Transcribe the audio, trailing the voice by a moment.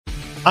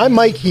I'm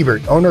Mike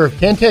Hebert, owner of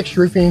Cantex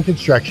Roofing and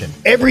Construction.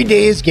 Every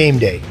day is game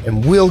day,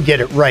 and we'll get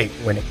it right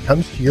when it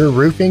comes to your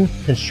roofing,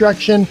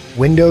 construction,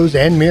 windows,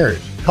 and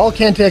mirrors. Call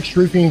Cantex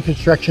Roofing and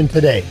Construction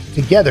today.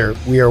 Together,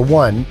 we are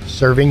one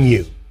serving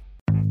you.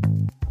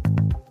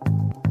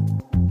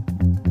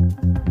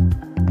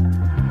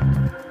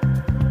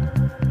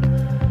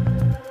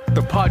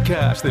 The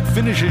podcast that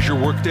finishes your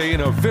workday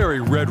in a very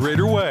Red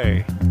Raider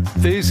way.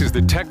 This is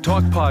the Tech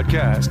Talk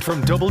Podcast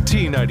from Double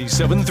T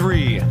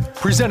 97.3,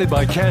 presented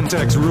by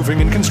Cantex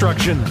Roofing and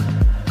Construction.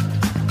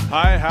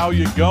 Hi, how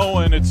you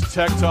going? It's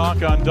Tech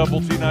Talk on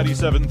Double T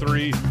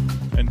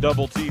 97.3 and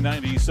Double T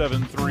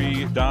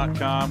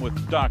 97.3.com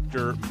with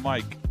Dr.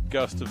 Mike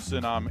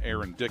Gustafson. I'm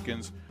Aaron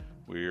Dickens.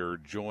 We're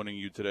joining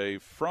you today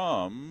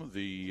from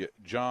the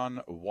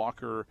John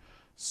Walker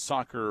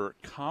Soccer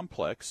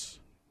Complex,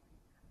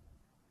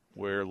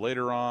 where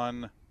later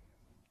on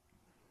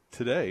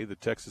today, the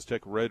Texas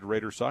Tech Red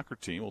Raider soccer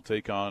team will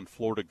take on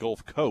Florida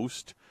Gulf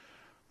Coast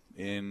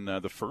in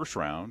the first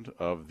round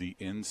of the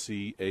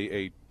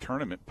NCAA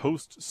tournament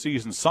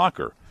postseason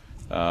soccer.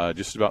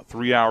 Just about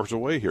 3 hours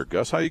away here.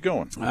 Gus, how you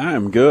going?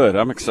 I'm good.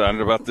 I'm excited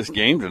about this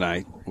game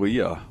tonight.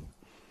 I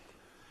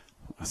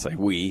say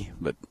we,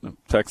 but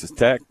Texas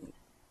Tech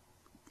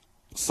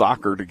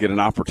soccer to get an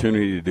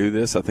opportunity to do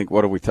this. I think,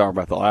 what did we talk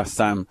about the last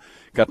time?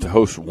 Got to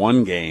host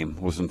one game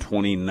was in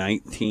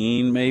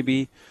 2019,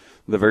 maybe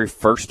the very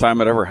first time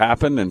it ever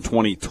happened in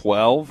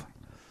 2012.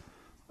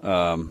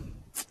 So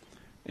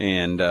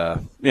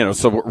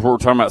we're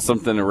talking about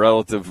something in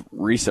relative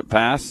recent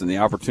past, and the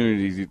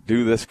opportunity to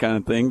do this kind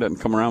of thing doesn't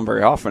come around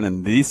very often.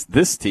 And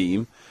this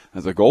team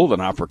has a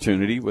golden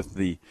opportunity with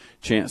the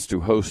chance to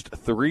host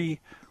 3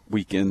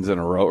 games in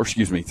a row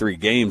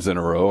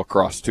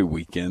across 2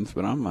 weekends.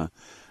 But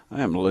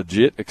I am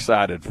legit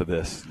excited for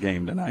this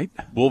game tonight.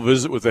 We'll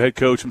visit with the head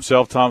coach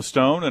himself, Tom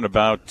Stone, in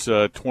about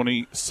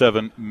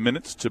 27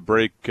 minutes to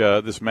break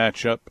this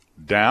matchup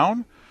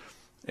down.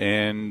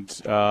 And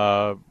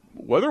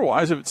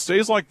weather-wise, if it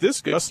stays like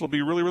this, Gus, it'll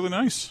be really, really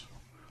nice.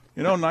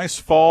 Nice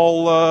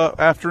fall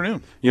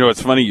afternoon.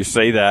 It's funny you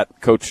say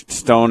that. Coach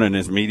Stone and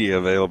his media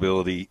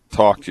availability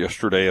talked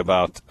yesterday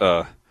about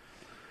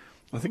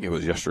I think it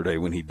was yesterday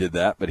when he did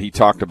that, but he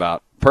talked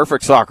about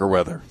perfect soccer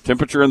weather,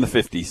 temperature in the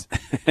 50s,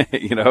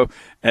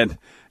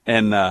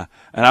 and I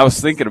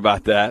was thinking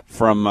about that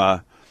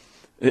from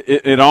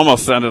it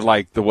almost sounded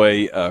like the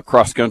way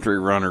cross-country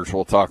runners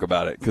will talk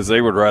about it, because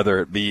they would rather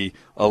it be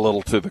a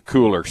little to the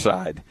cooler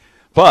side.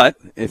 But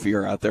if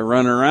you're out there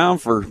running around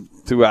for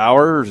 2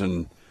 hours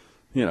and,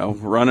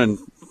 running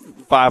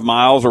 5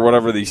 miles or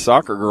whatever these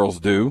soccer girls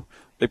do,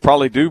 they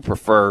probably do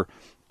prefer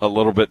a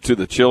little bit to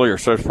the chillier,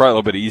 so it's probably a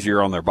little bit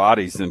easier on their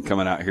bodies than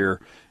coming out here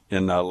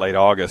in late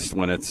August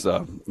when it's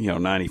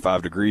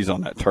 95 degrees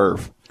on that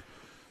turf.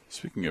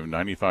 Speaking of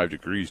 95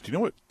 degrees, do you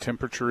know what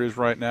temperature is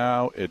right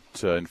now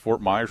in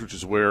Fort Myers, which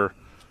is where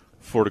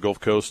Florida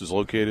Gulf Coast is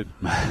located?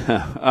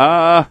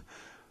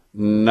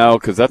 No,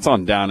 because that's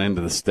on down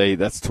into the state.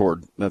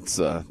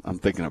 I'm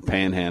thinking of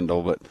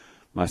Panhandle, but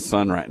my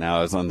son right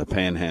now is on the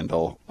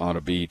Panhandle on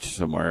a beach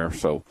somewhere,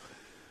 so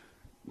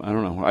I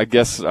don't know.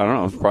 It's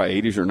probably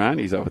 80s or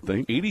 90s, I would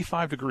think.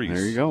 85 degrees.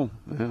 There you go.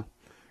 Yeah,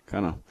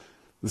 kind of.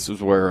 This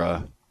is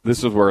where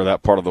that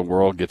part of the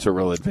world gets a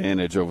real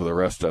advantage over the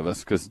rest of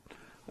us, because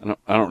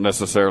I don't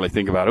necessarily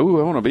think about, I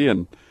want to be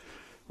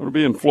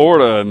in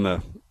Florida in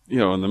the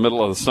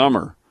middle of the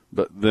summer.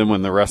 But then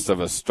when the rest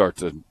of us start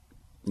to,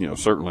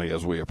 certainly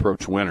as we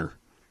approach winter,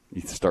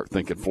 you start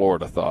thinking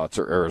Florida thoughts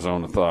or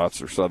Arizona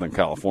thoughts or Southern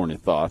California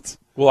thoughts.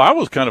 Well, I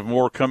was kind of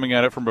more coming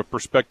at it from a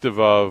perspective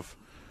of,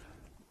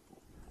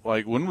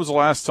 like, when was the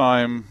last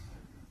time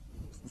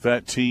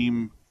that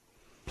team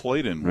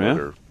played in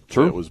weather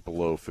that was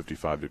below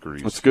 55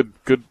 degrees? That's a good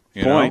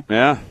point.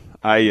 Yeah,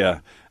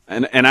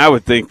 and I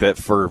would think that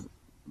for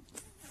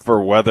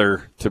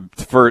weather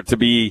for it to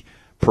be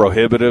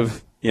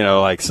prohibitive,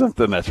 like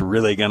something that's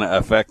really going to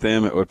affect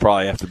them, it would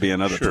probably have to be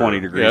another 20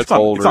 degrees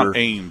colder. It's on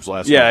Ames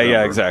last Yeah, November.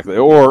 Yeah, exactly.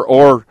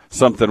 Or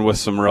something with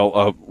some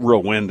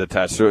real wind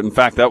attached to it. In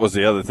fact, that was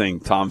the other thing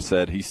Tom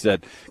said. He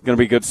said, going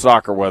to be good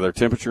soccer weather,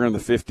 temperature in the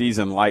 50s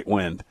and light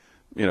wind,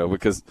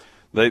 because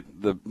the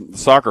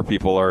soccer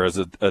people are as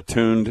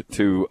attuned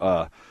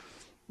to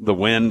the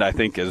wind, I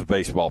think, as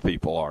baseball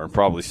people are, and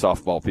probably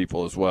softball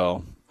people as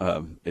well.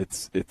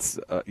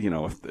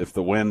 If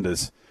the wind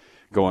is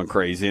going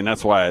crazy, and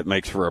that's why it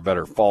makes for a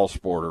better fall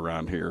sport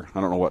around here. I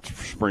don't know what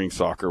spring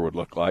soccer would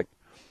look like.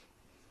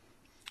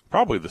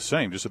 Probably the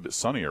same, just a bit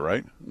sunnier,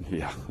 right?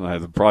 Yeah,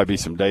 there'll probably be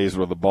some days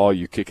where the ball,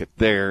 you kick it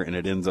there and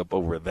it ends up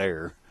over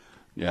there.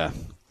 Yeah.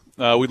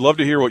 We'd love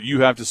to hear what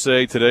you have to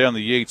say today on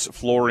the Yates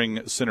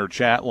Flooring Center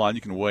chat line.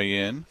 You can weigh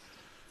in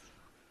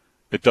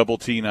at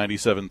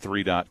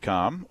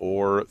doublet973.com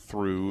or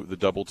through the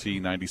Double T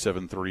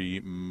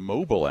 97.3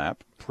 mobile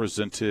app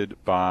presented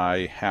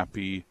by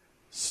Happy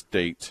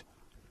State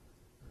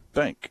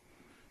Bank.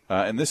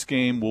 And this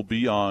game will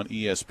be on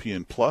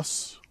ESPN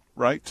Plus,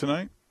 right,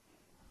 tonight?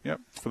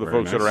 Yep, for the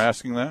folks that are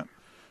asking that.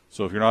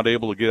 So if you're not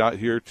able to get out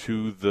here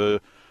to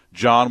the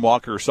John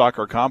Walker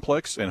Soccer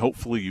Complex, and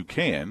hopefully you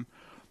can.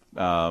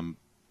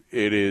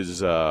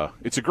 It's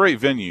a great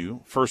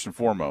venue, first and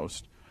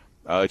foremost.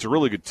 It's a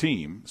really good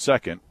team,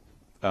 second.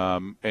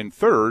 And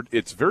third,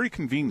 it's very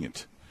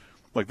convenient.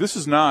 Like, this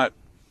is not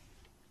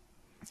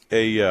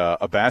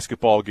a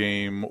basketball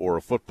game or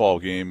a football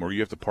game where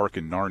you have to park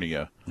in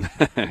Narnia,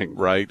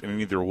 right,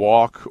 and either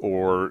walk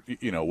or,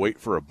 wait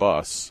for a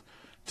bus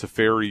to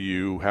ferry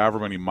you however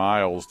many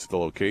miles to the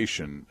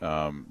location.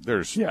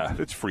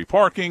 It's free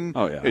parking.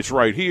 Oh, yeah. It's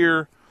right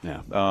here.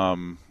 Yeah.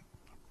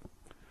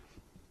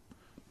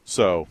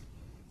 So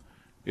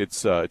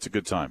it's a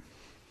good time.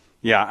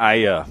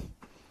 Yeah,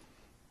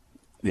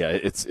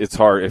 it's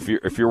hard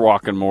if you're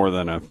walking more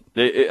than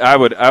I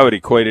would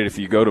equate it, if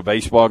you go to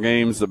baseball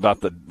games,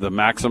 about the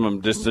maximum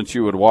distance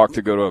you would walk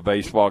to go to a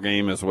baseball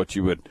game is what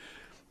you would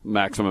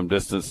maximum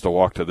distance to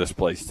walk to this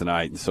place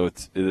tonight. And so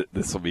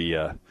this will be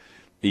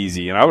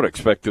easy, and I would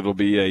expect it'll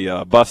be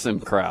a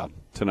busing crowd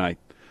tonight.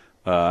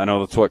 I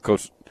know that's what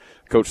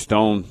Coach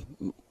Stone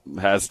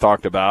has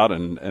talked about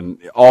and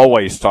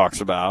always talks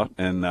about,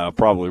 and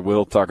probably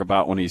will talk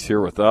about when he's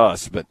here with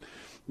us. But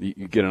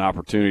you get an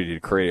opportunity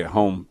to create a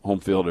home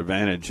field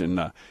advantage,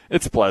 and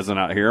it's pleasant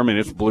out here. I mean,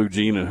 it's blue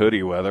jean and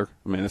hoodie weather.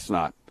 I mean, it's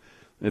not.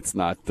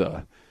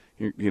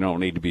 You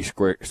don't need to be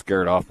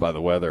scared off by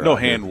the weather. No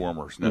hand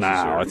warmers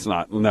necessary. No, it's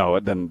not. No,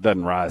 it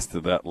doesn't rise to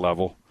that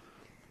level.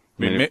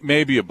 I mean,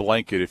 maybe a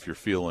blanket if you're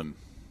feeling,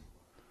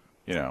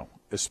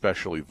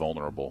 especially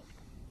vulnerable.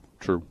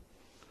 True.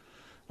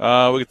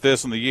 Look at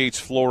this on the Yates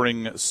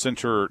Flooring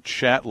Center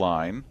chat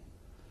line.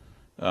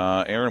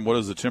 Aaron, what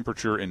is the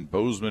temperature in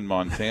Bozeman,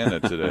 Montana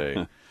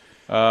today?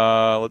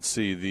 Let's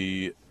see.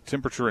 The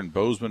temperature in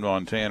Bozeman,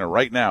 Montana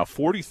right now,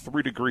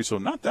 43 degrees, so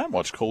not that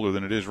much colder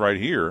than it is right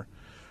here.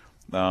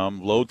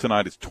 Low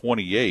tonight is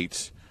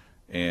 28,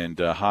 and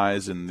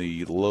highs in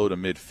the low to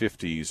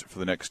mid-50s for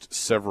the next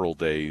several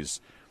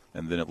days.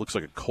 And then it looks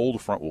like a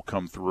cold front will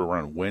come through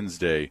around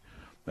Wednesday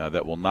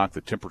that will knock the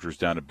temperatures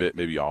down a bit,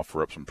 maybe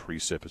offer up some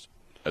precip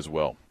as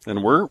well.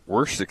 And we're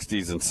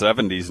 60s and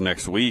 70s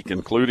next week,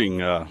 including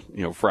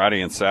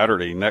Friday and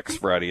Saturday. Next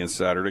Friday and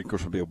Saturday, of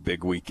course, will be a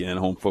big weekend,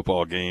 home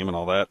football game and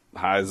all that.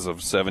 Highs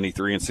of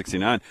 73 and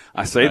 69.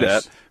 I say nice.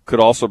 That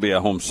could also be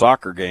a home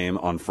soccer game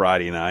on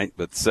Friday night,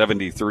 but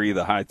 73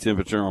 the high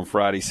temperature on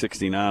Friday,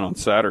 69 on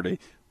Saturday.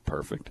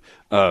 Perfect.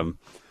 But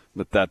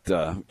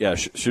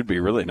that should be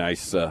really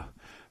nice.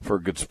 For a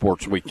good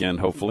sports weekend,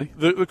 hopefully.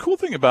 The cool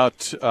thing about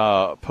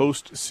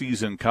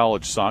postseason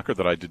college soccer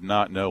that I did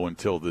not know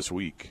until this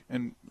week,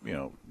 and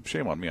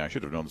shame on me, I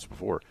should have known this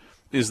before,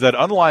 is that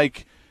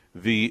unlike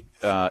the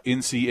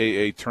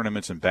NCAA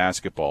tournaments in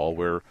basketball,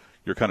 where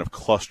you're kind of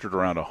clustered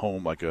around a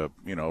home, like a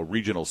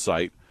regional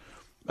site,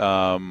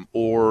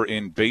 or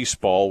in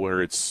baseball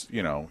where it's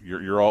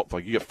you're all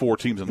like you get 4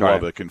 teams in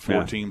Lubbock and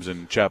 4 teams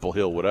in Chapel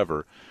Hill,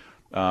 whatever.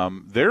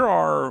 There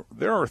are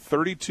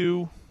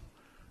 32.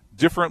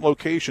 Different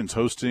locations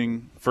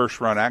hosting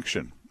first-round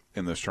action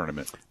in this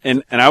tournament.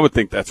 And I would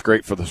think that's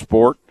great for the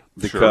sport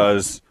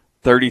because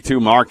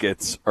 32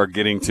 markets are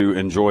getting to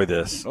enjoy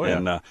this. Oh, yeah.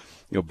 And,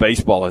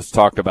 baseball has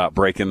talked about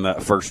breaking the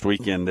first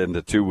weekend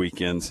into 2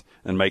 weekends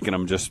and making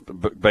them just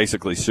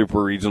basically super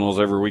regionals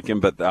every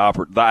weekend. But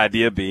the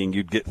idea being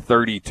you'd get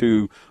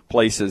 32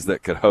 places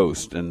that could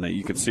host, and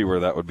you can see where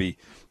that would be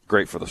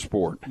great for the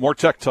sport. More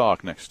Tech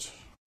Talk next.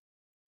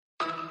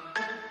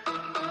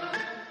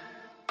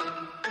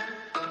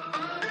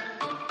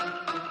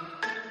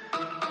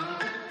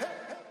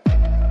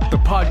 The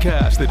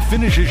podcast that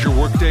finishes your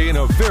workday in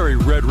a very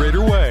Red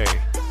Raider way.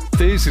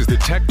 This is the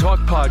Tech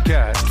Talk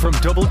Podcast from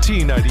Double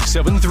T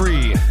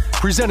 97.3,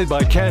 presented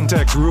by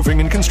Cantex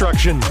Roofing and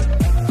Construction.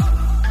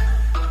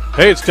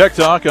 Hey, it's Tech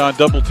Talk on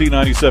Double T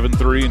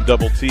 97.3 and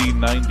Double T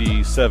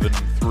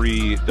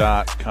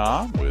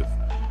 97.3.com with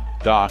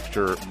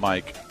Dr.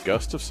 Mike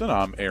Gustafson.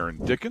 I'm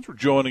Aaron Dickens. We're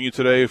joining you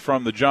today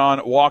from the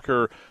John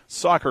Walker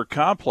Soccer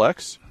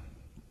Complex,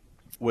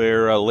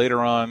 where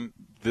later on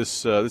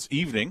this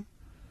evening,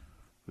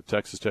 the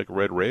Texas Tech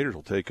Red Raiders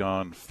will take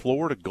on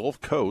Florida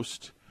Gulf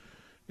Coast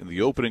in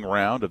the opening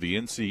round of the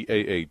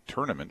NCAA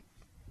tournament.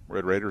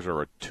 Red Raiders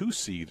are a 2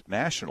 seed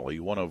nationally,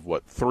 one of,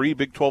 3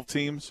 Big 12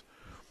 teams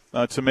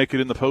to make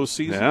it in the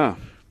postseason. Yeah.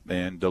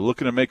 And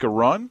looking to make a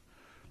run,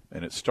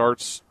 and it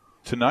starts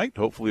tonight,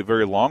 hopefully a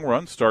very long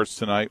run, starts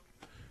tonight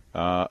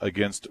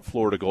against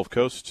Florida Gulf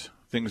Coast.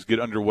 Things get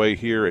underway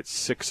here at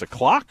 6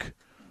 o'clock,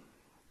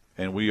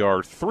 and we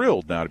are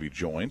thrilled now to be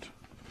joined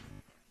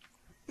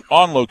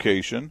on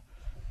location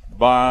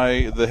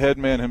by the head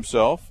man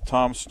himself,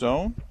 Tom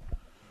Stone.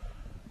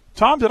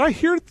 Tom, did I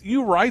hear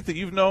you right that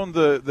you've known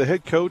the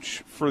head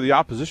coach for the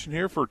opposition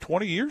here for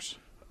 20 years?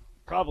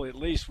 Probably at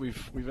least.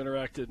 We've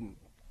interacted and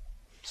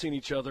seen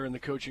each other in the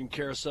coaching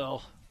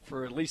carousel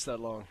for at least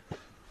that long.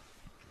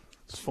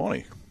 It's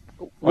funny.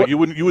 Like you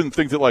wouldn't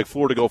think that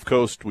Florida Gulf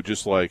Coast would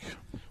just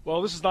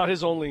Well, this is not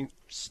his only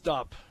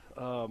stop.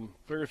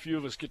 Very few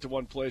of us get to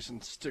one place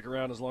and stick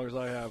around as long as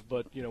I have.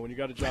 But when you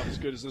got a job as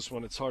good as this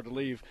one, it's hard to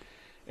leave.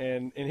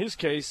 And in his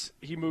case,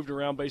 he moved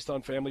around based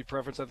on family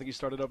preference. I think he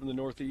started up in the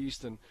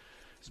Northeast and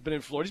has been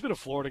in Florida. He's been a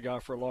Florida guy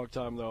for a long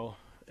time, though,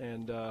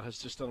 and has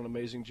just done an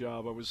amazing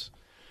job. I was,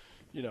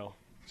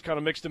 it's kind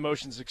of mixed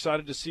emotions.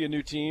 Excited to see a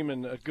new team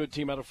and a good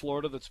team out of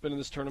Florida that's been in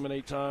this tournament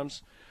 8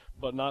 times,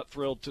 but not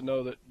thrilled to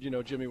know that,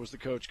 Jimmy was the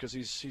coach because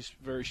he's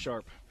very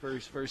sharp, very,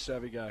 very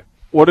savvy guy.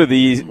 What do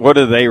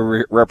they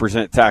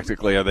represent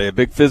tactically? Are they a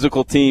big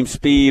physical team,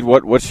 speed?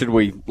 What should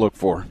we look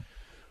for?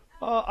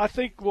 I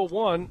think,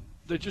 one,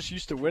 they're just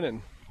used to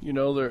winning.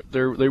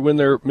 They win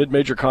their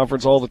mid-major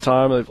conference all the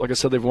time. Like I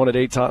said, they've won it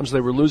 8 times.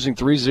 They were losing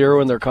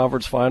 3-0 in their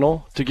conference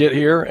final to get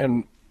here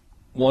and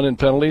won in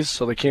penalties,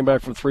 so they came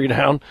back from 3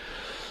 down.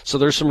 So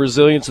there's some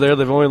resilience there.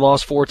 They've only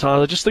lost 4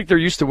 times. I just think they're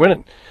used to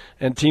winning.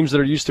 And teams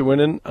that are used to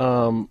winning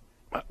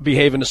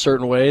behave in a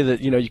certain way that,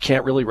 you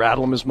can't really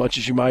rattle them as much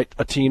as you might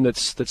a team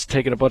that's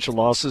taken a bunch of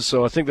losses.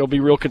 So I think they'll be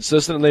real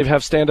consistent, and they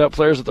have standout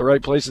players at the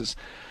right places.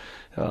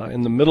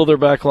 In the middle of their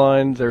back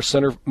line, their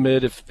center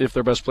mid, if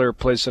their best player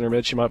plays center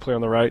mid, she might play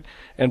on the right,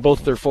 and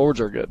both their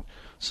forwards are good.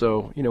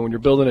 So, when you're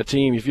building a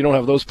team, if you don't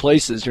have those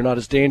places, you're not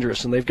as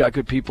dangerous, and they've got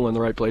good people in the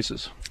right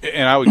places.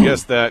 And I would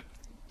guess that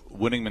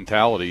winning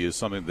mentality is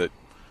something that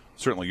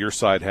certainly your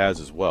side has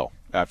as well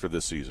after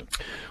this season.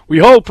 We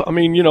hope.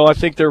 I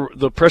think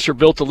the pressure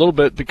built a little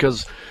bit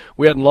because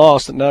we hadn't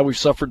lost, and now we've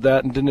suffered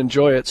that and didn't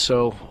enjoy it.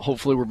 So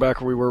hopefully we're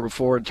back where we were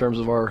before in terms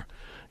of our,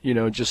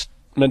 just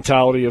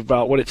mentality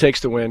about what it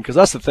takes to win, because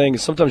that's the thing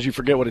is sometimes you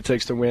forget what it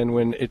takes to win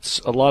when it's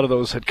a lot of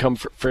those had come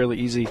fairly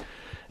easy,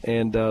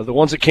 and the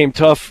ones that came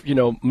tough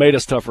made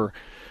us tougher,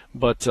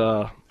 but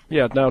now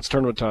it's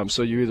tournament time,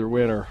 so you either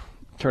win or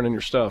turn in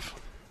your stuff.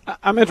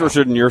 I'm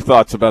interested in your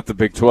thoughts about the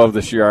Big 12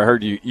 this year. I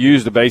heard you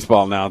use the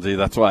baseball analogy.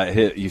 That's why it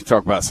hit. You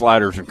talk about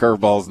sliders and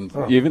curveballs,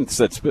 and you even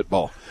said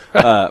spitball.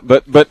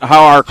 But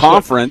how our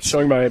conference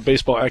showing my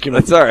baseball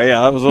acumen. That's all right.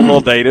 Yeah, that was a little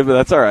dated, but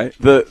that's all right.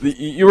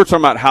 You were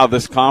talking about how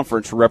this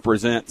conference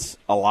represents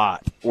a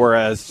lot,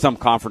 whereas some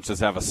conferences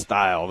have a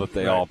style that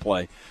they all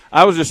play.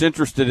 I was just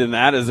interested in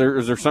that. Is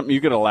there something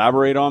you could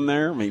elaborate on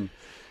there? I mean,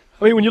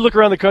 when you look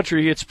around the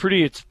country, it's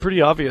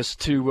pretty obvious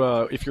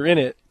to if you're in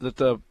it that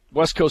the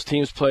West Coast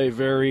teams play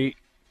very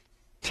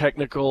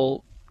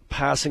technical,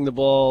 passing the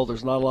ball.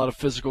 There's not a lot of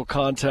physical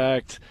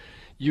contact.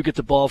 You get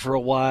the ball for a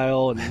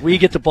while, and we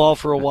get the ball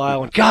for a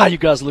while, and, God, you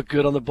guys look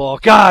good on the ball.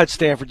 God,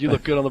 Stanford, you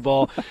look good on the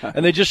ball.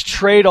 And they just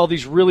trade all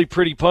these really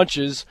pretty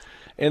punches,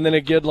 and then a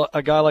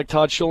guy like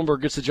Todd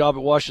Schulenberg gets the job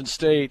at Washington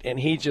State, and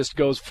he just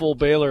goes full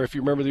Baylor, if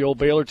you remember the old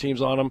Baylor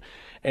teams on him,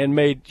 and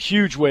made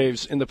huge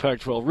waves in the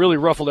Pac-12. Really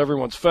ruffled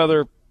everyone's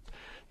feathers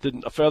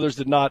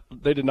did not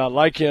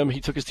like him. He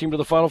took his team to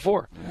the Final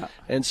Four. Yeah.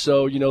 And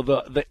so,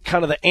 the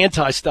kind of the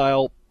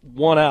anti-style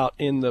won out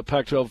in the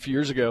Pac-12 a few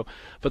years ago,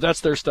 but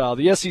that's their style.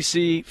 The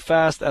SEC,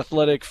 fast,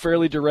 athletic,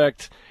 fairly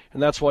direct,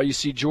 and that's why you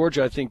see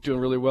Georgia, I think, doing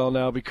really well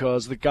now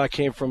because the guy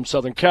came from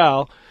Southern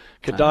Cal,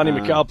 Kadani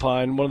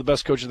McAlpine, one of the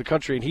best coaches in the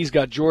country, and he's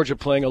got Georgia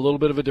playing a little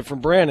bit of a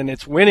different brand, and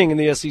it's winning in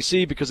the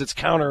SEC because it's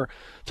counter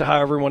to how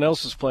everyone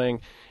else is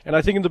playing. And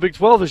I think in the Big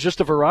 12, there's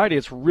just a variety.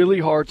 It's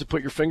really hard to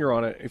put your finger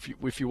on it.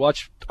 If you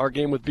watch our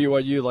game with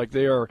BYU, like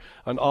they are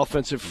an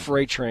offensive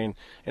freight train,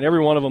 and every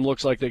one of them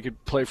looks like they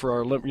could play for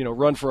our,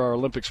 run for our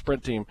Olympic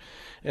sprint team.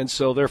 And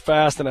so they're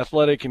fast and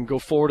athletic and go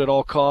forward at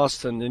all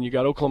costs. And then you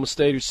got Oklahoma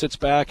State, who sits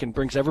back and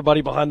brings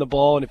everybody behind the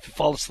ball. And if you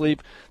fall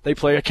asleep, they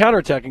play a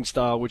counterattacking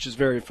style, which is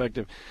very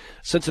effective.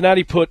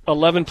 Cincinnati put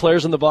 11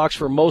 players in the box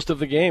for most of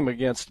the game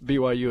against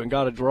BYU and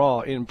got a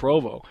draw in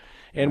Provo.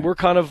 And we're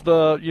kind of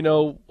a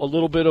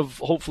little bit of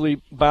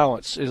hopefully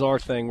balance is our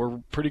thing. We're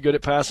pretty good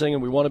at passing,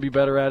 and we want to be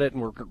better at it,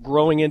 and we're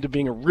growing into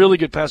being a really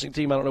good passing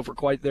team. I don't know if we're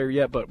quite there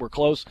yet, but we're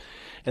close.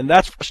 And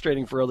that's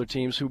frustrating for other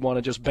teams who want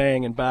to just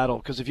bang and battle,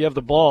 because if you have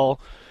the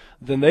ball,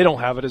 then they don't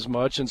have it as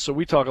much. And so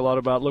we talk a lot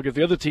about, look, if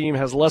the other team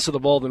has less of the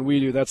ball than we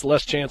do, that's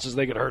less chances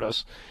they could hurt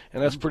us.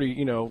 And that's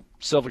pretty,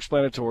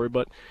 self-explanatory.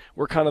 But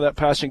we're kind of that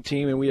passing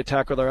team, and we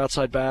attack with our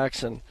outside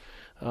backs, and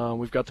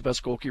we've got the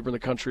best goalkeeper in the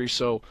country,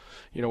 so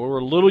we're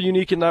a little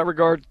unique in that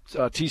regard.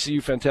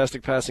 TCU,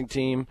 fantastic passing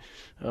team.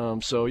 I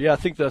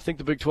think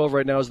the Big 12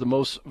 right now is the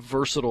most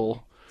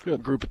versatile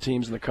group of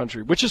teams in the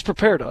country, which has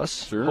prepared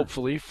us,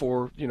 hopefully,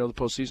 for the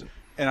postseason.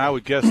 And I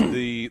would guess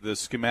the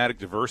schematic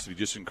diversity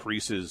just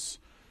increases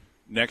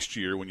next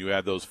year when you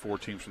add those 4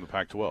 teams from the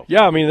Pac-12.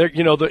 Yeah,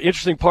 the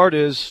interesting part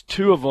is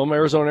 2 of them,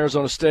 Arizona and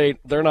Arizona State,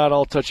 they're not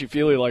all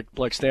touchy-feely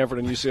like Stanford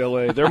and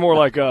UCLA. They're more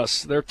like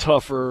us. They're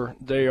tougher.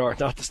 They are.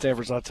 Not that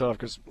Stanford's not tough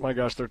because, my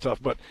gosh, they're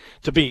tough, but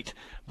to beat.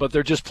 But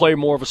they're just play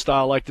more of a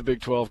style like the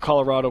Big 12.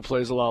 Colorado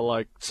plays a lot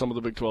like some of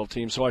the Big 12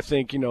 teams. So I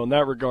think, in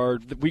that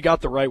regard, we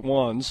got the right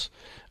ones.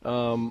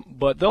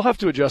 But they'll have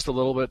to adjust a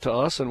little bit to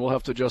us, and we'll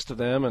have to adjust to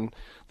them, and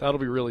that'll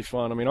be really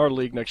fun. Our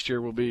league next year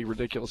will be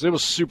ridiculous. It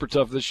was super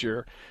tough this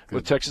year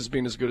with Texas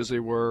being as good as they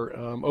were.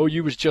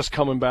 OU was just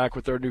coming back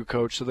with their new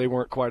coach, so they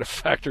weren't quite a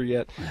factor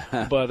yet.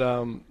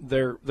 But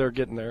they're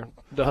getting there.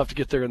 They'll have to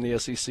get there in the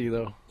SEC,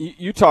 though.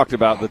 You talked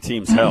about the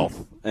team's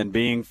health and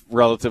being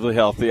relatively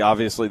healthy.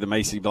 Obviously, the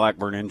Macy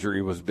Blackburn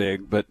injury was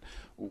big, but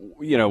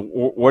where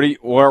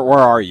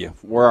are you?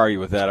 Where are you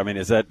with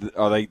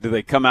that? Do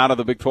they come out of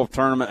the Big 12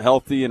 tournament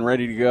healthy and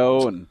ready to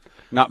go? And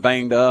not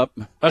banged up.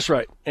 That's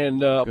right.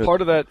 And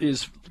part of that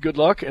is good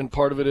luck, and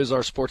part of it is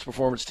our sports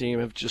performance team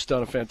have just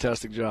done a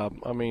fantastic job.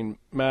 I mean,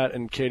 Matt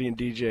and Katie and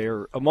DJ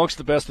are amongst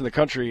the best in the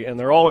country, and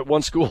they're all at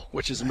one school,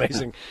 which is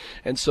amazing.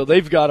 And so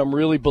they've got them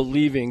really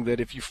believing that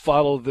if you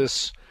follow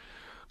this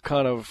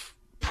kind of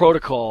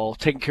protocol,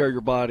 taking care of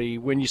your body,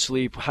 when you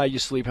sleep, how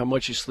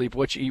much you sleep,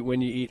 what you eat,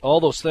 when you eat,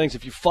 all those things,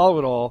 if you follow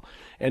it all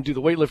and do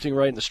the weightlifting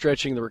right and the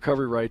stretching, the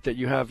recovery right, that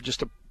you have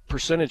just a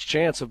percentage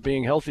chance of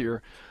being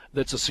healthier.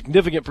 That's a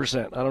significant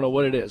percent. I don't know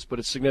what it is, but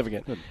it's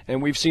significant. Good.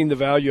 And we've seen the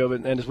value of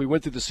it. And as we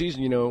went through the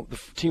season, the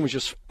team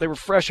was they were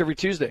fresh every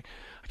Tuesday.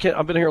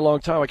 I've been here a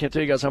long time. I can't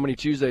tell you guys how many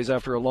Tuesdays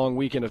after a long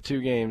weekend of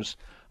 2 games,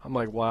 I'm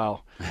like,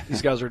 wow,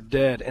 these guys are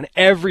dead. And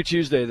every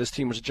Tuesday this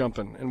team was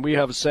jumping. And we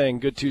have a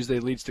saying, good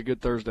Tuesday leads to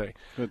good Thursday.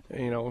 Good.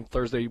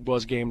 Thursday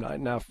was game night.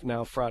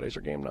 Now Fridays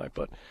are game night.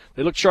 But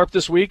they looked sharp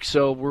this week,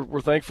 so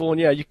we're thankful. And,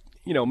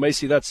 yeah,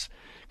 Macy, that's –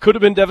 could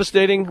have been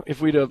devastating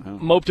if we'd have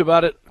moped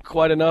about it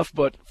quite enough,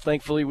 but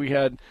thankfully we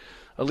had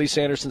Elise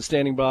Anderson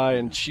standing by,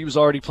 and she was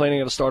already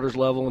playing at a starter's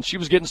level, and she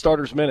was getting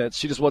starters minutes.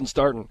 She just wasn't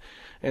starting.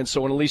 And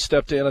so when Elise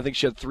stepped in, I think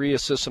she had 3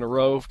 assists in a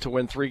row to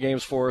win 3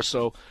 games for us.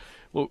 So,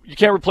 well, you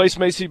can't replace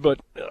Macy, but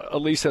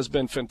Elise has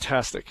been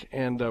fantastic,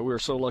 and we were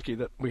so lucky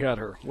that we had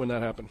her when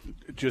that happened.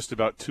 Just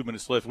about 2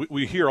 minutes left.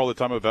 We hear all the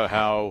time about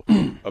how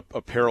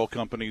apparel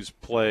companies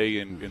play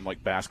in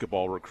like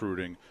basketball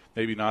recruiting,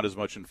 maybe not as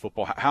much in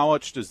football. How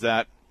much does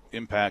that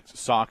impact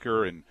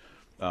soccer, and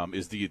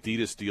is the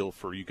Adidas deal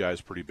for you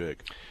guys pretty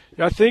big?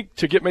 Yeah, I think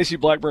to get Macy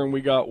Blackburn, we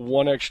got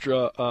 1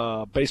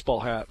 extra baseball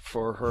hat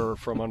for her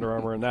from Under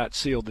Armour, and that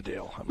sealed the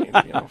deal. I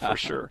mean, for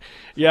sure.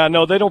 Yeah,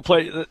 no, they don't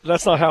play.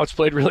 That's not how it's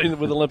played really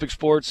with Olympic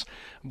sports,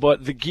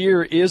 but the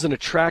gear is an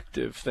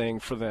attractive thing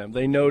for them.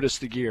 They notice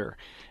the gear.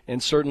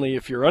 And certainly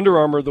if you're Under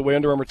Armour, the way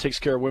Under Armour takes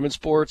care of women's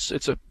sports,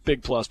 it's a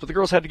big plus. But the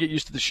girls had to get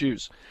used to the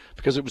shoes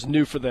because it was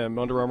new for them.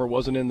 Under Armour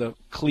wasn't in the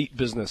cleat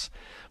business.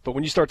 But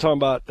when you start talking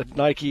about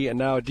Nike and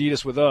now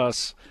Adidas with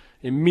us,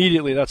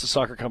 immediately that's a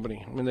soccer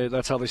company. I mean,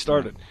 that's how they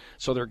started.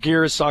 So their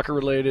gear is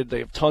soccer-related. They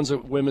have tons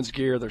of women's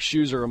gear. Their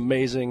shoes are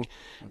amazing.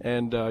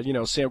 And,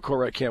 Sam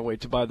Corright can't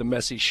wait to buy the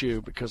Messi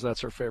shoe because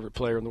that's her favorite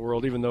player in the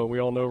world, even though we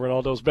all know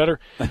Ronaldo's better.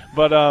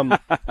 But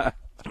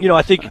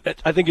I think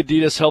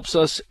Adidas helps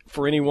us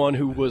for anyone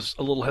who was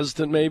a little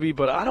hesitant maybe,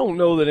 but I don't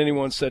know that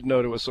anyone said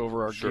no to us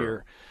over our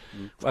gear.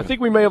 Mm-hmm. I think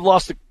we may have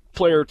lost a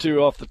player or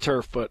 2 off the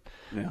turf, but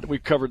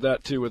we've covered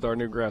that too with our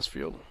new grass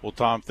field. Well,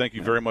 Tom, thank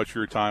you very much for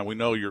your time. We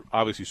know you're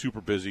obviously super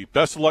busy.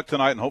 Best of luck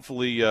tonight, and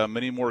hopefully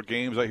many more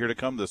games out here to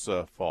come this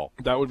fall.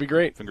 That would be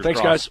great. Fingers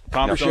Thanks, crossed. guys.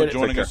 Tom Stone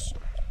joining us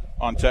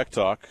on Tech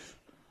Talk.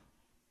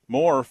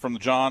 More from the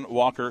John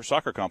Walker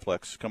Soccer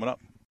Complex coming up.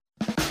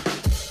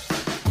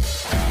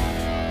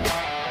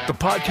 The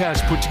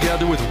podcast put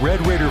together with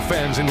Red Raider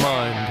fans in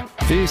mind.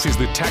 This is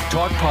the Tech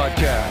Talk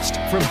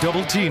Podcast from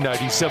Double T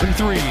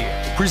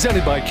 97.3,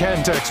 presented by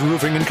Cantex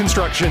Roofing and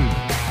Construction.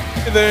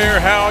 Hey there,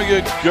 how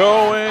you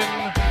going?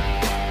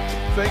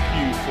 Thank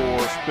you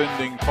for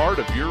spending part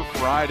of your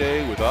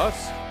Friday with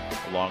us.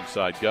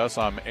 Alongside Gus,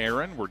 I'm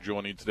Aaron. We're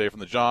joining you today from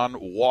the John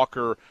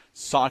Walker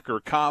Soccer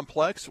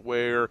Complex,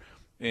 where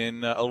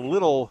in a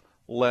little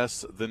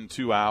less than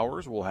 2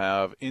 hours, we'll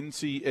have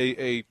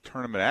NCAA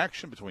tournament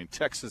action between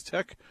Texas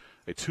Tech,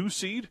 a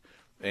 2-seed,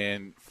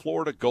 and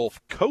Florida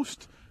Gulf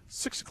Coast.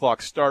 6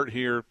 o'clock start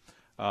here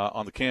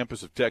on the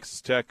campus of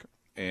Texas Tech,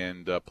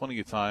 and plenty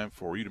of time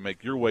for you to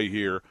make your way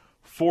here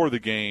for the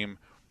game.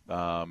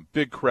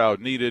 Big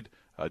crowd needed.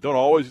 Don't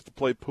always have to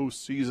play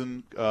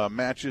postseason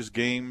matches,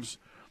 games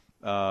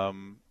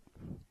on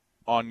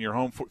your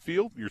home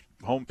field, your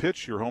home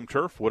pitch, your home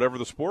turf, whatever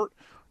the sport,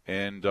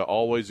 and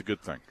always a good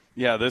thing.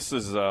 Yeah, this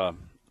is. I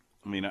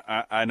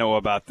know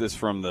about this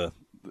from the,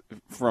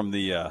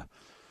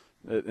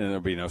 and there'll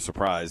be no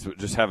surprise, but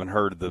just haven't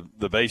heard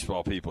the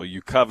baseball people.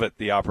 You covet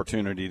the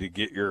opportunity to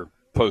get your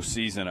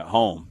postseason at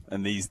home,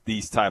 and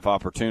these type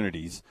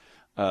opportunities.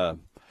 An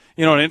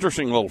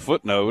interesting little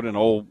footnote. And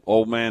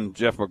old man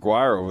Jeff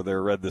McGuire over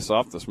there read this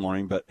off this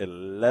morning. But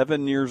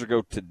 11 years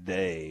ago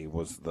today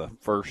was the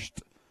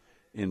first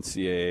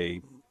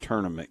NCAA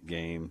tournament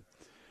game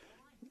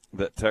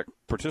that Tech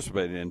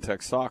participated in,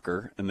 Tech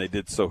Soccer, and they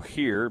did so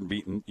here,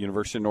 beating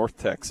University of North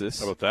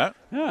Texas. How about that?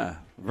 Yeah,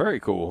 very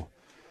cool.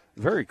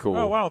 Very cool.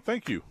 Oh, wow,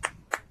 thank you.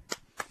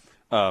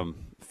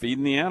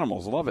 Feeding the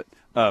animals, love it.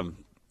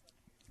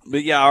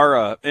 But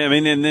yeah,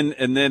 and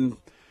then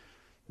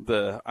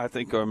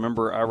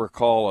I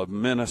recall a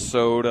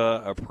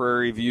Minnesota, a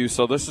Prairie View.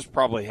 So this has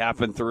probably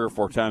happened 3 or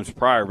 4 times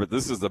prior, but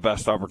this is the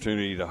best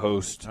opportunity to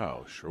host.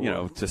 Oh,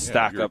 sure. To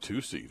stack up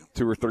 2-seed.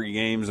 2 or 3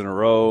 games in a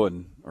row,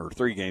 or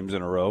 3 games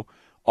in a row,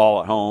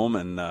 all at home.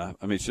 And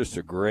it's just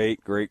a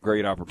great, great,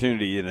 great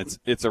opportunity, and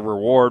it's a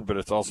reward, but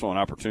it's also an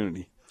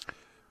opportunity.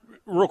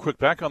 Real quick,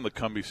 back on the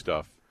Cumbie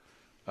stuff.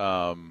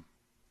 And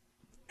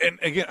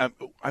again,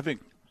 I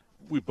think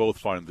we both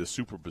find this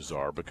super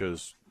bizarre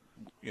because,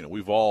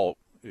 we've all,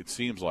 it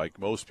seems like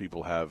most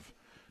people have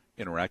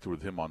interacted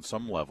with him on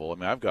some level. I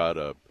mean, I've got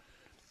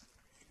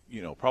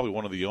probably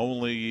one of the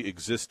only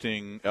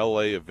existing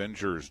L.A.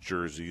 Avengers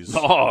jerseys.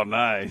 Oh,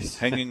 nice.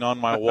 Hanging on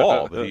my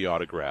wall that he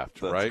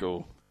autographed, That's right?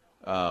 Cool.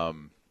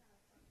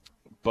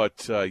 But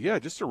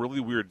just a really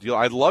weird deal.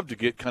 I'd love to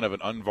get kind of an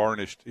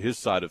unvarnished his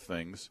side of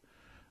things.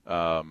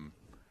 I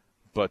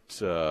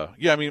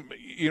mean,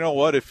 you know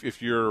what?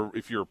 If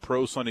you're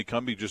pro Sonny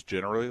Cumbie just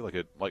generally,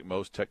 like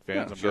most Tech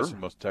fans, I'm guessing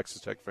most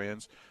Texas Tech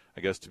fans,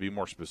 I guess to be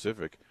more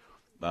specific,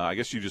 I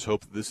guess you just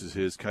hope that this is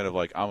his kind of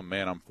like I'm a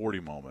man, I'm 40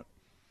 moment.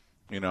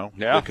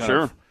 Yeah,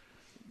 sure.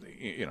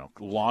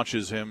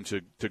 Launches him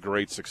to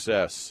great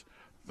success.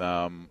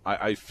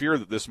 I fear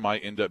that this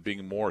might end up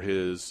being more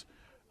his,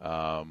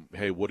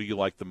 hey, what do you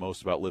like the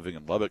most about living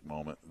in Lubbock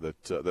moment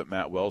that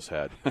Matt Wells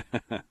had.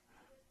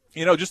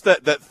 Just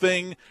that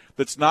thing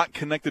that's not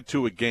connected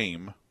to a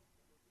game,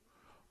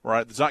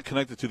 right? That's not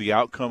connected to the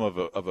outcome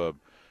of a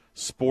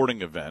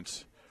sporting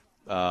event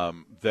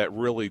that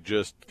really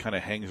just kind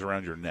of hangs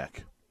around your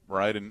neck,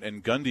 right?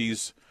 And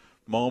Gundy's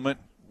moment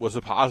was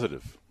a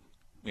positive,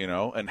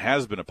 and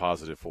has been a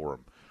positive for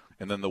him.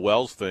 And then the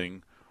Wells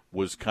thing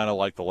was kind of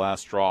like the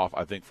last straw,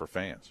 I think, for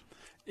fans.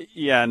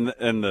 Yeah,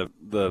 and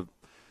the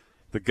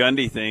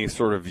Gundy thing is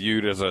sort of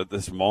viewed as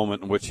this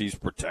moment in which he's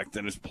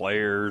protecting his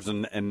players,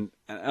 and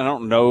I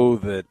don't know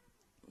that,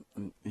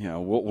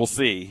 we'll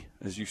see,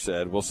 as you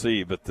said, we'll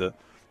see, but the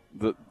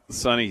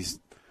Sonny's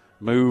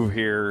move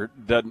here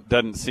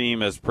doesn't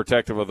seem as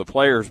protective of the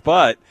players,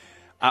 but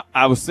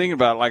I was thinking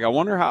about it, like, I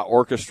wonder how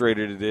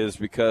orchestrated it is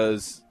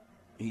because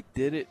he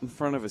did it in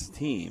front of his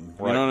team.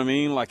 You know what I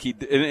mean? Like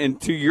and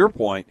to your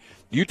point,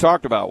 you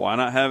talked about why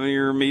not having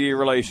your media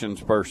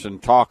relations person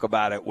talk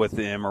about it with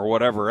him or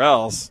whatever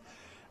else,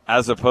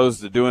 as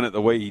opposed to doing it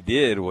the way he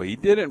did. Well, he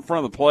did it in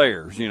front of the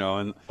players,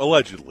 and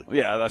allegedly.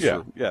 Yeah, that's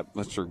true. Yeah,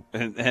 that's true.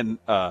 And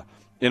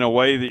in a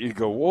way that you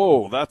go,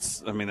 whoa,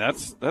 that's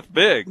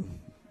big.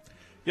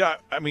 Yeah,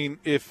 I mean,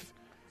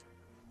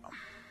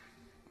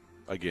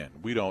 again,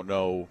 we don't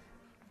know,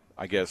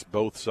 I guess,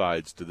 both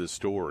sides to this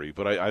story,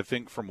 but I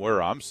think from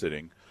where I'm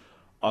sitting,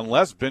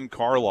 unless Ben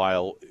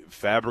Carlisle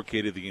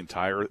fabricated the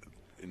entire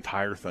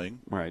thing,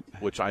 right,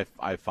 which I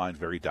find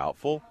very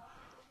doubtful,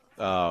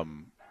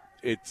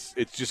 it's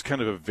just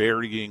kind of a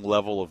varying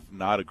level of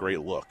not a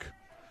great look,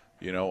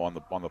 on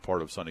the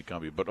part of Sonny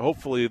Cumbie. But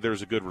hopefully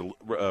there's a good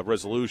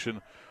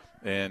resolution,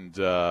 and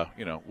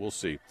we'll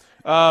see.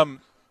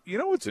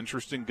 What's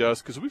interesting,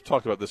 Gus, because we've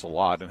talked about this a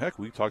lot, and heck,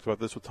 we talked about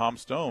this with Tom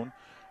Stone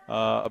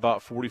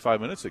about 45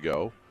 minutes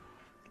ago.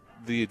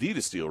 The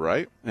Adidas deal,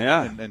 right?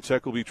 Yeah. And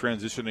Tech will be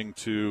transitioning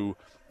to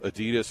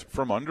Adidas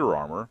from Under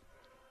Armour.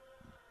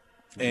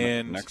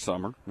 And next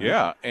summer.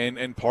 Yeah,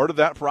 and part of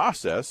that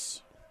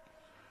process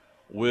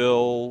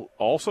will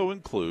also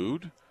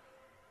include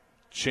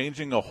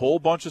changing a whole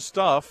bunch of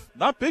stuff,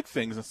 not big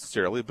things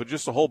necessarily, but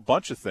just a whole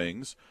bunch of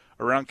things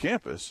around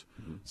campus,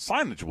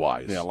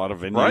 signage-wise. Yeah, a lot of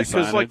venue right?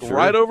 signage. Because,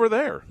 right over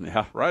there.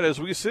 Yeah. Right, as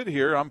we sit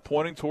here, I'm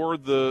pointing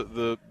toward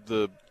the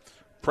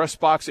press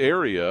box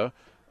area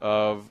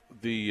of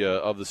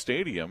the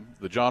stadium,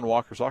 the John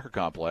Walker Soccer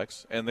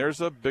Complex, and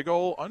there's a big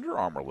old Under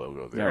Armour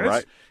logo there. Yeah,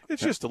 right.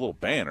 It's just a little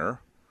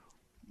banner.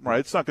 Right,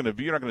 it's not going to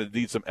be. You're not going to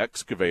need some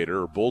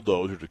excavator or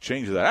bulldozer to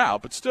change that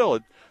out, but still,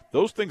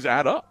 those things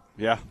add up.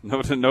 Yeah,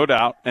 no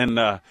doubt. And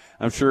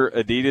I'm sure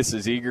Adidas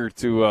is eager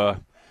to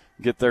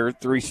get their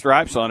 3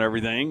 stripes on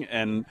everything,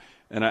 and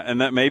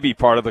that may be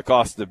part of the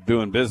cost of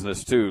doing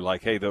business too.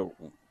 Like, hey, we're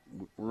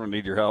going to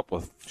need your help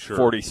with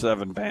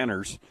 47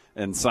 banners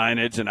and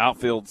signage and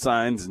outfield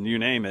signs and you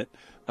name it.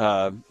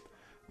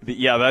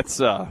 That's.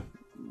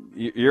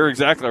 You're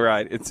exactly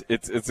right.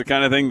 It's the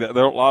kind of thing that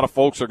a lot of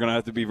folks are going to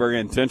have to be very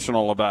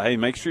intentional about. Hey,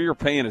 make sure you're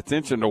paying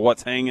attention to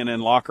what's hanging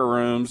in locker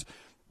rooms,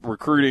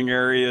 recruiting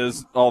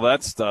areas, all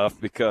that stuff,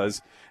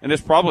 and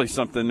it's probably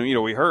something,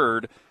 we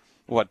heard,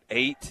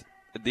 8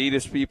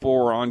 Adidas people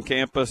were on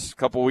campus a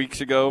couple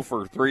weeks ago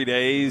for 3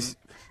 days.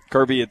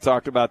 Kirby had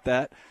talked about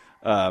that.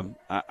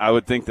 I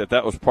would think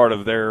that was part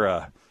of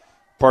their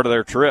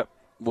trip.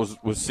 Was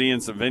seeing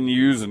some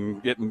venues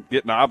and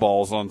getting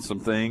eyeballs on some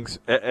things.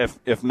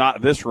 If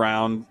not this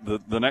round,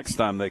 the next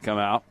time they come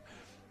out.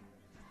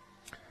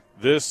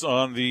 This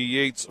on the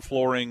Yates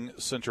Flooring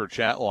Center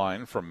chat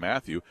line from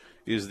Matthew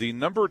is the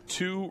number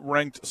 2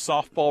 ranked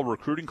softball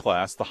recruiting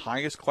class, the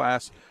highest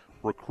class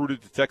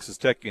recruited to Texas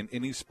Tech in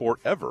any sport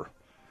ever.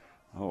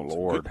 Oh, That's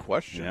Lord. A good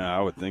question. Yeah, I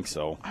would think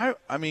so.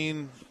 I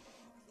mean,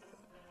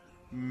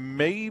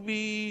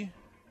 maybe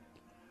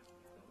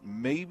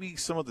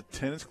some of the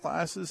tennis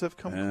classes have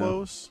come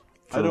close.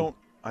 True.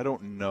 I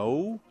don't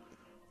know.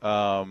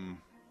 Because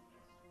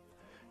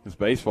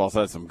baseball's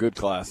had some good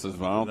classes,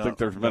 but I don't think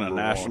there's been a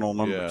national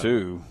number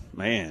 2.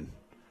 Man,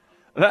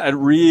 that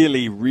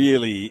really,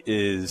 really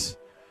is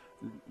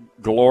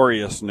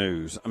glorious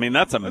news. I mean,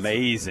 that's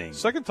amazing.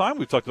 Second time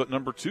we've talked about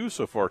number 2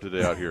 so far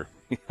today out here.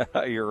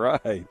 Yeah, you're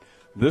right.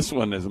 This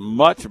one is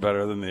much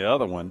better than the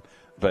other one.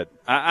 But,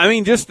 I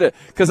mean, just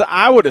because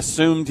I would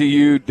assume to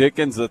you,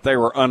 Dickens, that they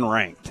were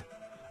unranked.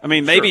 I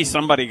mean, maybe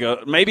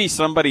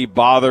somebody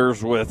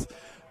bothers with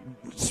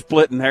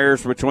splitting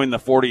hairs between the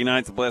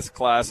 49th best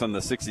class and the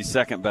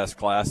 62nd best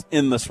class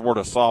in the sport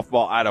of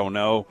softball. I don't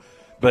know.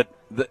 But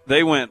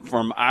they went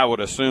from, I would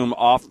assume,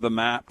 off the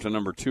map to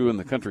number 2 in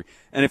the country.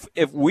 And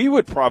if we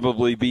would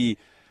probably be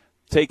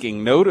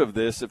taking note of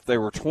this, if they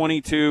were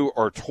 22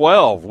 or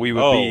 12, we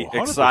would be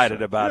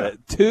excited about it.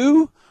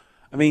 2?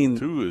 I mean,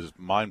 2 is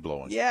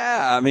mind-blowing.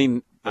 Yeah, I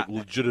mean,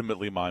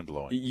 legitimately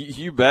mind-blowing.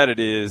 You bet it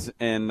is.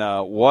 And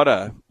what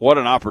an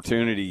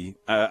opportunity,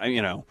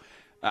 and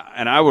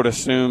I would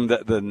assume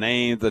that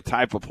the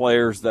type of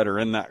players that are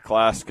in that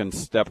class can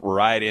step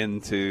right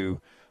into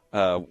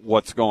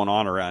what's going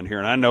on around here.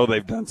 And I know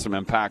they've done some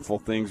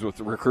impactful things with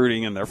the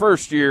recruiting in their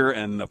first year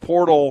and the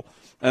portal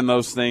and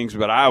those things,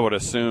 but I would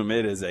assume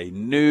it is a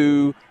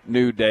new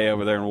day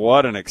over there. And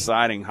what an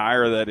exciting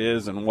hire that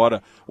is, and what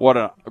a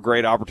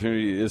great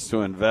opportunity it is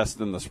to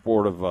invest in the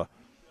sport of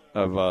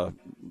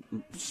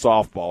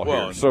softball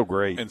here. So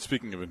great. And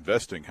speaking of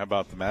investing, how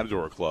about the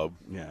Matador Club?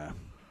 Yeah.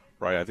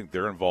 Right, I think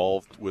they're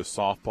involved with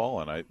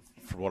softball, and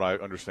from what I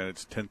understand,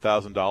 it's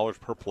 $10,000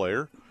 per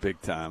player. Big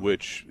time.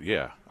 Which,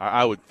 yeah,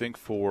 I would think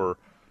for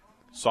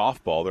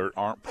softball there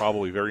aren't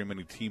probably very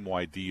many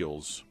team-wide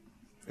deals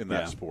in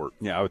that sport.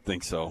 Yeah, I would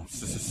think so.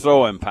 It's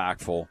so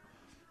impactful.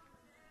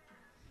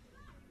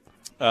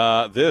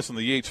 This on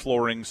the Yates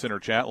Flooring Center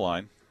chat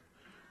line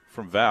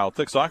from Val.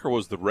 Tech Soccer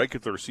was the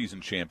regular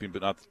season champion,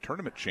 but not the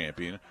tournament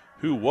champion.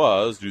 Who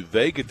was? Do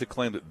they get to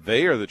claim that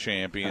they are the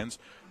champions,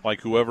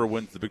 like whoever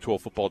wins the Big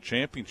 12 football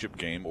championship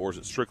game, or is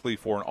it strictly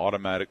for an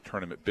automatic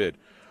tournament bid?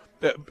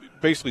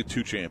 Basically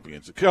 2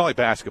 champions. It's kind of like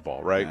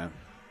basketball, right?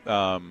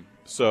 Yeah.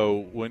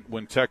 So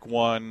when Tech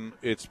won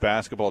its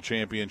basketball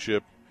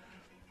championship,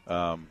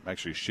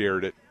 actually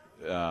shared it,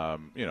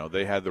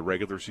 they had the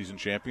regular season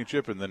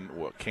championship, and then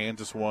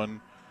Kansas won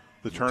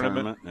the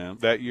tournament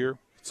that year.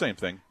 Same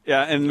thing.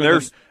 Yeah, and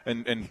there's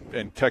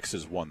and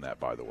Texas won that,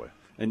 by the way.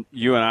 And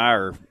you and I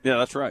are – yeah,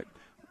 that's right.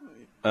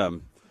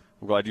 I'm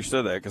glad you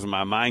said that because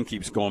my mind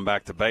keeps going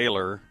back to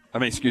BYU.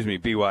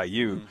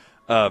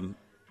 Mm-hmm.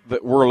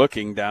 That we're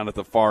looking down at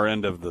the far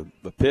end of the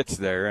pitch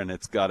there, and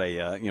it's got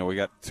we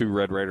got 2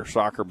 Red Raider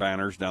soccer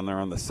banners down there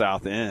on the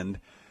south end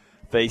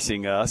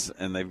facing us,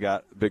 and they've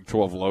got Big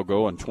 12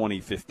 logo and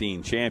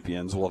 2015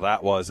 champions. Well,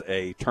 that was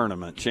a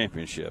tournament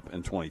championship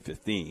in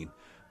 2015,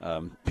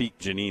 peak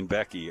Janine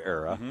Becky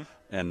era. Mm-hmm.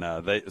 And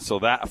so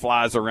that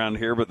flies around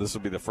here, but this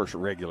will be the first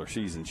regular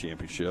season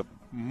championship.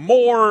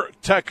 More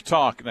Tech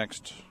Talk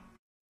next.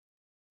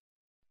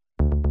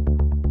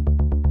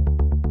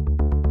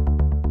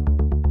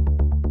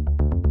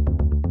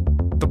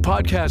 The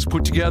podcast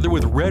put together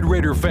with Red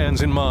Raider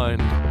fans in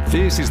mind.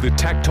 This is the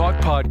Tech Talk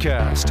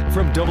Podcast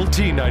from Double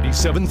T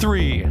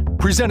 97.3,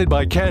 presented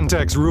by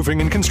Cantex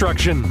Roofing and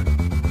Construction.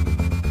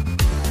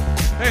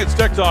 Hey, it's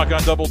Tech Talk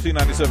on Double T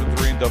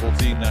 97.3 and Double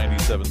T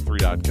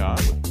 97.3.com.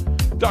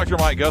 Dr.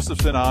 Mike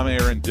Gustafson, I'm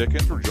Aaron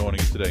Dickens. We're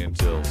joining you today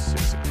until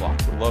 6 o'clock.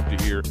 We'd love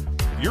to hear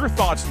your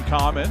thoughts and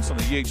comments on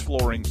the Yates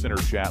Flooring Center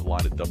chat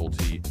line at Double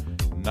T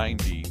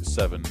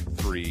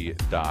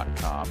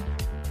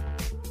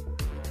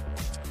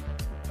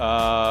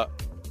 97.3.com.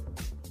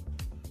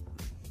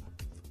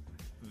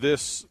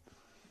 This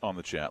on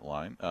the chat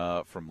line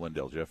from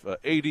Lindell Jeff.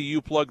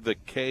 ADU plug the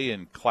K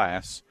in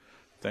class.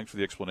 Thanks for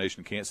the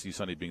explanation. Can't see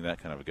Sonny being that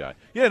kind of a guy.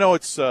 Yeah, no,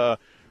 it's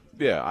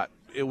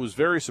it was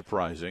very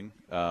surprising.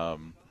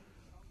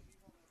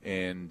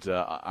 And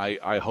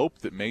I hope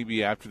that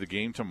maybe after the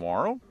game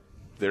tomorrow,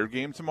 there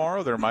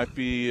might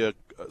be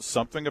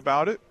something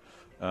about it.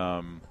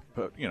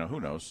 But, who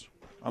knows?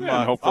 I'm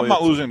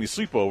not losing any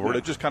sleep over it.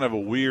 It's just kind of a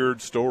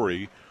weird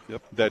story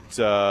that,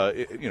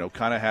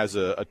 kind of has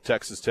a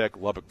Texas Tech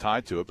Lubbock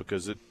tie to it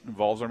because it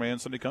involves our man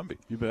Sonny Cumbie.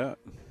 You bet.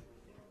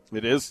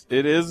 It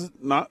is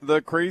not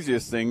the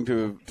craziest thing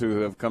to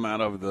have come out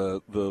of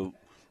the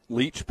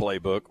Leach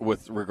playbook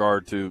with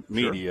regard to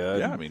media. Sure.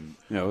 Yeah, I mean,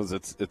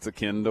 it's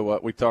akin to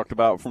what we talked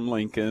about from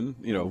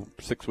Lincoln,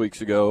 6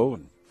 weeks ago.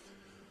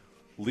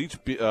 Leach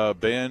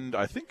banned,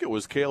 I think it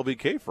was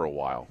KLBK for a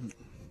while.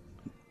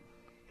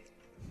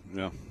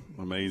 Yeah,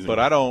 amazing. But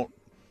I don't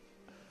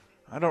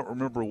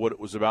remember what it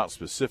was about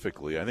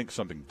specifically. I think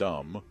something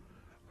dumb,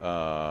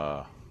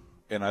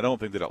 and I don't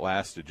think that it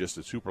lasted just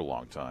a super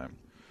long time.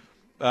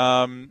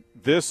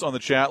 This on the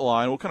chat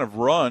line: what kind of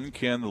run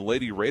can the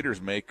Red Raiders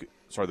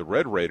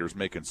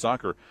make in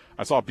soccer?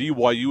 I saw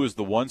BYU as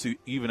the ones who,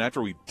 even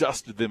after we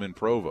dusted them in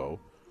Provo.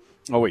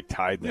 Oh, we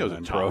tied them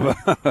in Provo.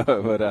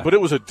 but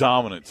it was a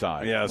dominant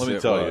tie. Yes, let me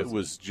tell you, it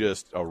was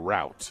just a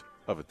rout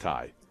of a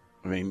tie.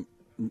 I mean,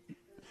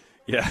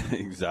 yeah,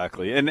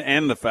 exactly.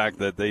 And the fact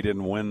that they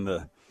didn't win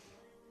the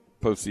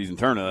postseason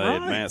tournament, they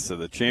advanced to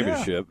the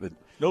championship. Yeah.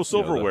 No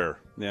silverware.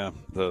 There's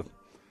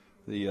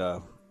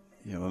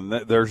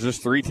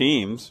just 3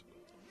 teams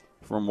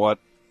from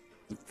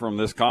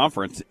this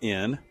conference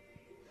in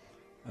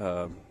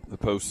the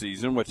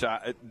postseason,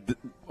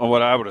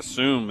 what I would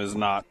assume is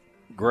not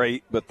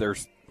great, but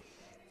there's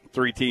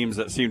 3 teams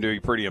that seem to be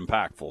pretty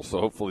impactful. So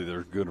hopefully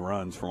there's good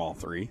runs from all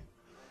 3.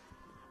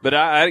 But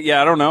I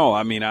don't know.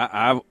 I mean,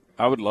 I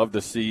would love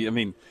to see. I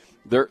mean,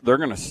 they're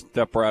going to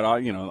step right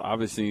off.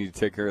 Obviously you need to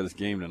take care of this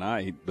game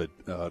tonight, but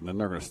then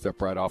they're going to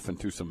step right off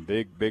into some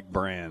big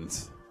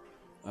brands.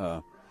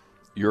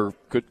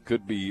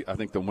 Could be. I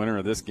think the winner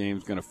of this game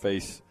is going to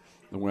face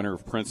the winner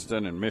of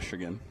Princeton and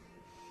Michigan,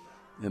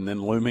 and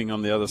then looming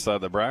on the other side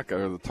of the bracket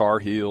are the Tar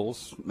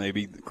Heels,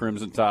 maybe the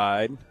Crimson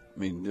Tide. I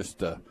mean,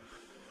 just a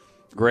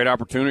great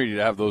opportunity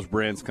to have those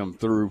brands come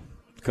through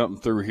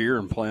here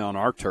and play on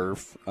our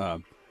turf.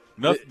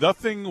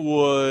 Nothing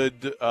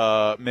would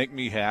make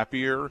me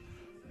happier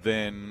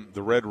than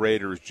the Red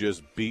Raiders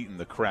just beating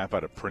the crap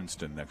out of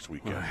Princeton next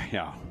weekend.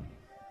 Yeah.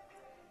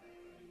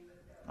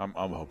 I'm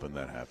hoping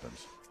that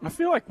happens. I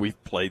feel like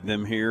we've played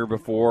them here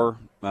before.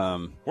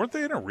 Weren't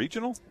they in a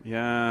regional?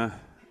 Yeah.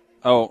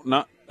 Oh,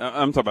 not.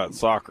 I'm talking about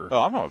soccer. Oh,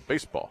 I'm talking about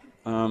baseball.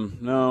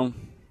 No,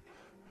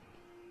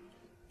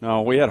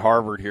 we had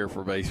Harvard here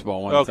for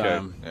baseball one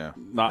time. Yeah.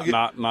 Not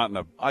in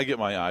a. I get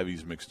my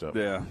Ivies mixed up.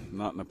 Yeah,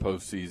 not in the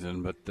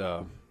postseason, but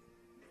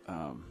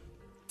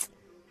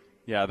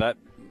yeah, that.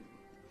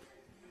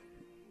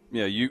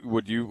 Yeah,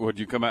 would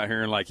you come out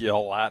here and like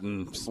yell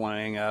Latin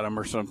slang at them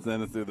or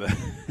something through the?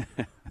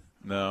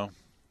 No.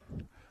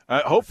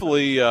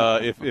 Hopefully,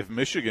 if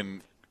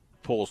Michigan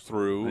pulls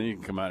through, then you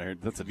can come out here.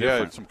 That's a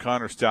different. Some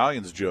Connor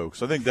Stallions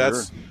jokes. I think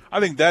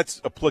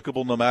that's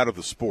applicable no matter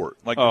the sport.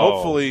 Like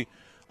hopefully,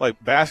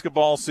 like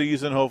basketball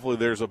season. Hopefully,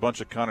 there's a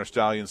bunch of Connor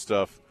Stallion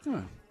stuff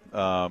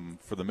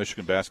for the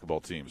Michigan basketball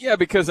teams. Yeah,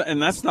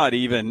 and that's not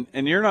even,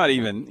 and you're not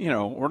even.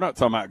 We're not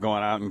talking about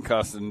going out and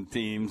cussing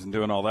teams and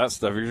doing all that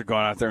stuff. You're just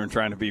going out there and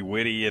trying to be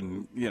witty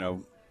and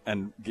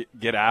and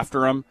get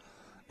after them.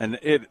 And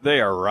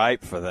they are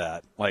ripe for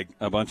that, like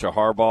a bunch of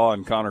Harbaugh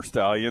and Connor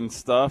Stallion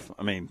stuff.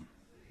 I mean,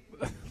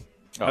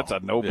 that's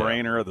a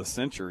no-brainer of the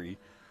century.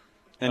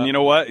 And you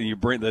know what? You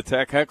bring the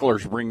tech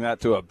hecklers bring that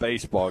to a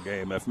baseball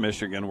game if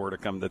Michigan were to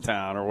come to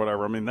town or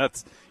whatever. I mean,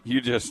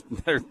 you just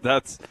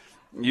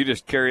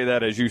carry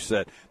that, as you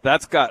said.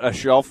 That's got a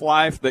shelf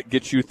life that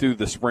gets you through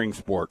the spring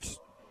sports.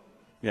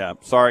 Yeah,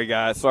 sorry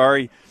guys,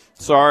 sorry,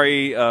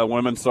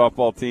 women's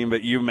softball team,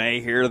 but you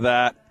may hear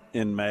that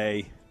in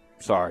May.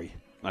 Sorry.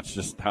 That's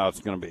just how it's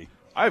going to be.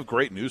 I have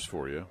great news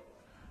for you.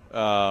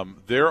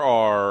 There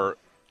are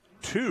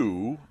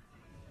 2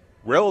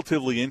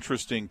 relatively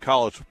interesting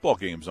college football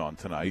games on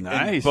tonight.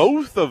 Nice. And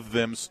both of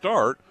them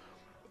start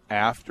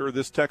after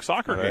this Tech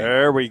soccer game.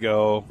 There we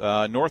go.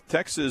 North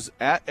Texas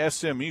at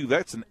SMU.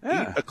 That's an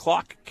 8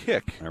 o'clock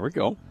kick. There we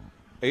go.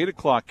 8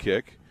 o'clock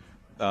kick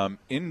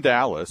in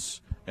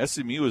Dallas.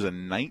 SMU is a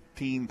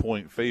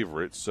 19-point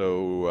favorite,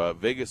 so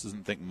Vegas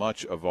doesn't think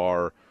much of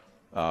our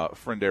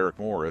friend Eric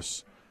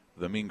Morris.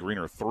 The Mean Green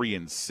are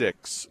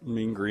 3-6.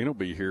 Mean Green will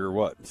be here,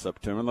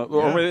 September?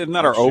 Or isn't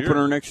that our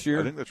opener next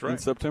year? I think that's right. In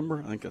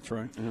September? I think that's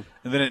right. Yeah.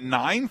 And then at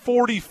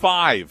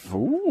 9:45.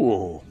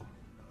 Ooh.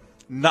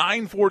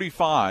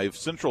 9:45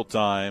 Central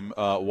Time,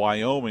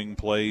 Wyoming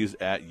plays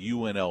at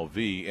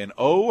UNLV. And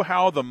oh,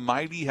 how the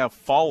mighty have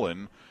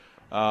fallen.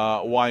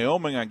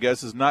 Wyoming, I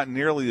guess, is not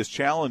nearly as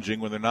challenging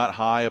when they're not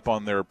high up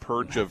on their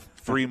perch of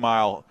 3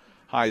 Mile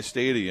High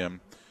Stadium.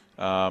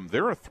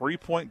 They're a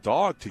 3-point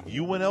dog to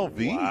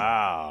UNLV.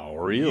 Wow,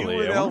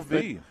 really?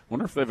 UNLV.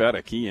 Wonder if they've had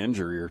a key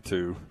injury or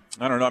two.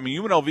 I don't know. I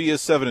mean, UNLV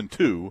is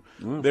 7-2.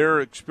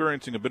 They're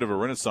experiencing a bit of a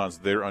renaissance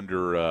there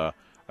under, I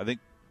think,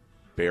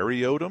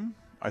 Barry Odom.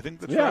 I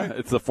think that's right. Yeah,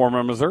 it's the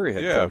former Missouri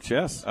head coach,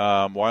 yes.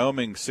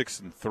 Wyoming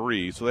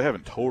 6-3, so they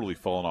haven't totally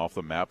fallen off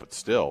the map, but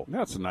still.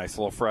 That's a nice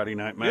little Friday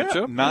night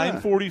matchup.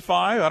 9:45.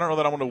 I don't know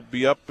that I'm going to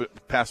be up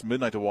past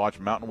midnight to watch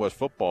Mountain West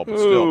football, but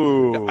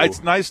still.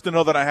 It's nice to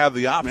know that I have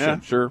the option. Yeah,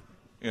 sure.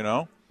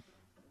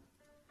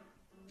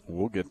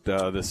 We'll get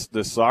this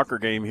soccer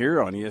game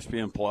here on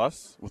ESPN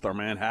Plus with our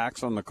man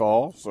Hacks on the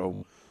call.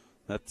 So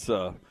that's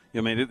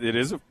it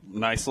is a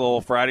nice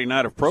little Friday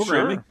night of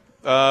programming.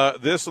 Sure.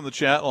 This on the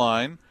chat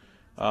line.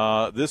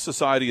 This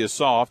society is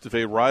soft. If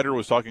a writer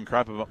was talking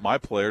crap about my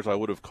players, I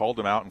would have called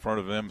him out in front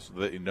of them so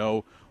that you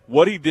know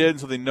what he did,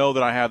 so they know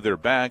that I have their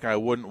back. I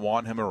wouldn't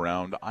want him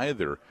around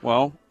either.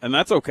 Well, and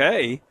that's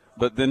okay.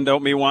 But then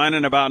don't be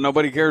whining about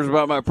nobody cares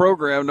about my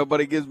program.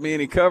 Nobody gives me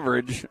any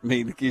coverage. I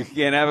mean, you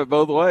can't have it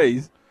both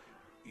ways.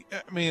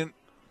 I mean,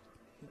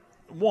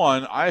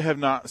 one, I have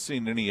not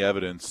seen any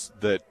evidence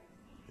that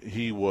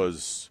he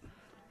was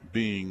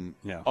being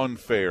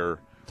unfair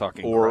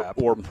talking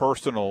or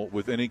personal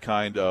with any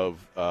kind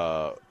of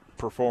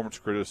performance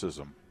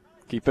criticism.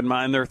 Keep in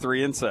mind they're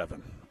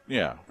 3-7.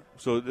 Yeah.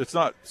 So it's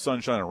not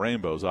sunshine and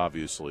rainbows,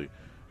 obviously.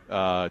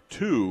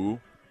 2,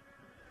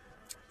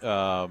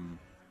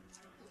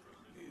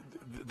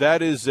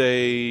 that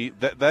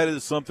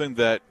is something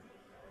that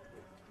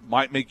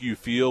might make you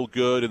feel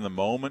good in the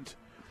moment,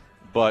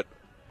 but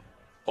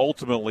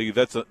ultimately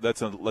that's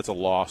a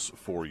loss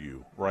for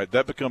you, right?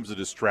 That becomes a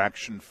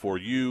distraction for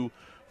you,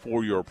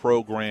 for your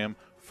program,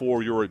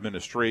 for your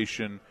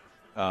administration,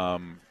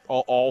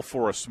 all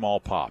for a small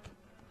pop,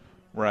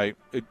 right?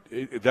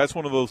 That's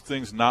one of those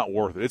things not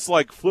worth it. It's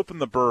like flipping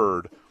the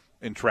bird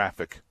in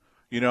traffic.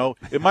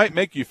 It might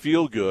make you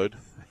feel good,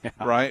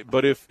 right?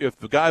 But if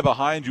the guy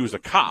behind you is a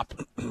cop,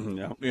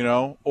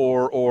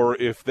 or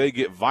if they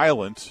get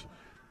violent,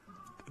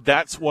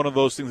 that's one of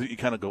those things that you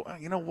kind of go,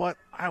 you know what?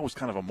 I was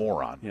kind of a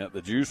moron. Yeah,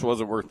 the juice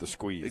wasn't worth the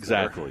squeeze.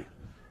 Exactly. There.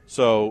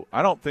 So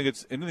I don't think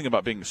it's anything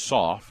about being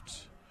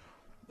soft.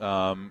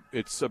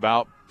 It's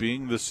about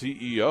being the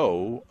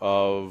CEO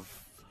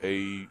of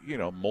a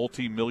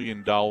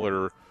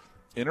multi-million-dollar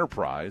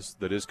enterprise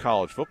that is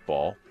college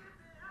football,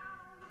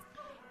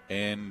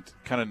 and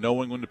kind of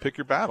knowing when to pick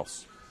your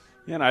battles.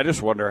 Yeah, and I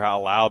just wonder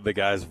how loud the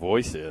guy's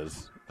voice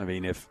is. I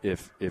mean, if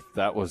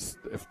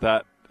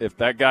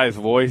that guy's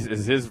voice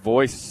is his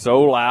voice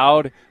so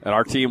loud, and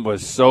our team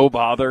was so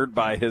bothered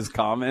by his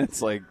comments,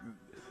 like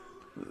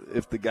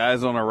if the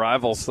guy's on a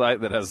rival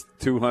site that has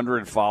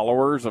 200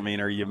 followers, I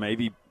mean, are you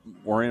maybe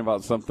worrying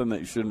about something that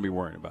you shouldn't be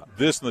worrying about?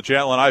 This in the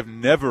chat line, I've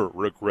never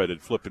regretted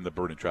flipping the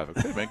burning traffic.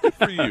 Hey, man, good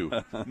for you.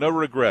 No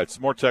regrets.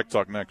 More Tech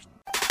Talk next.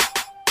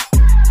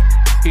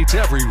 It's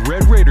every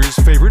Red Raiders'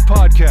 favorite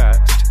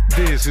podcast.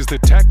 This is the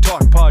Tech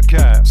Talk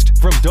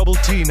Podcast from Double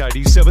T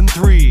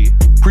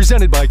 97.3,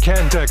 presented by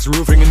Cantex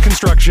Roofing and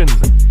Construction.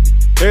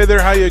 Hey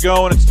there, how you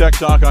going? It's Tech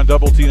Talk on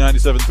Double T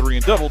 97.3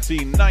 and Double T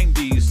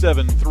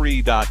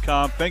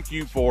 97.3.com. Thank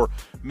you for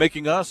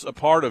making us a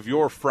part of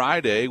your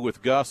Friday.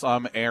 With Gus,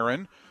 I'm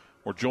Aaron.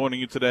 We're joining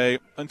you today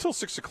until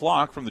 6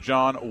 o'clock from the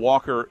John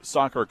Walker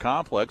Soccer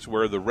Complex,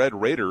 where the Red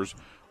Raiders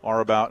are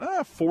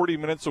about 40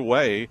 minutes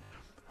away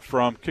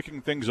from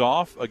kicking things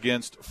off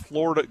against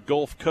Florida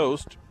Gulf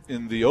Coast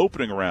in the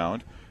opening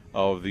round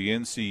of the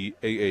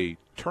NCAA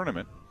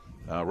tournament.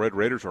 Red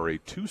Raiders are a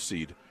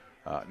 2-seed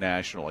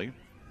nationally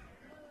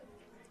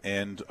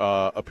and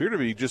appear to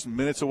be just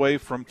minutes away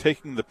from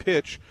taking the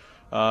pitch.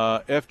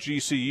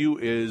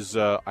 FGCU is,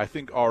 I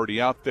think,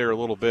 already out there a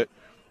little bit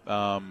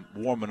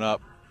warming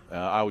up.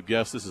 I would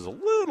guess this is a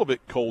little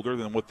bit colder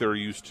than what they're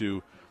used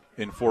to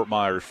in Fort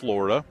Myers,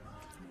 Florida.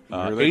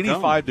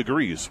 85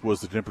 degrees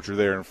was the temperature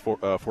there in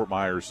Fort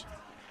Myers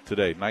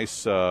today.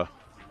 Nice, kind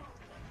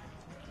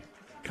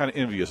of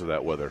envious of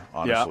that weather,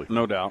 honestly. Yeah,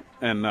 no doubt.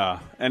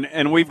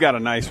 And we've got a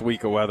nice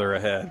week of weather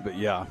ahead. But,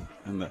 yeah,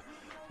 and the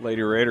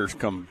Lady Raiders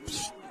come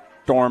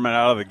storming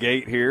out of the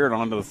gate here and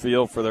onto the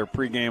field for their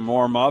pregame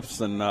warm-ups.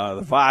 And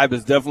the vibe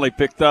has definitely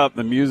picked up.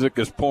 The music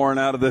is pouring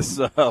out of this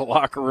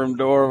locker room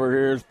door over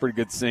here. It's a pretty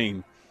good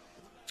scene.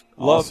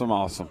 Awesome.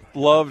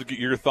 Love to get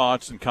your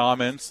thoughts and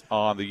comments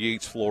on the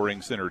Yates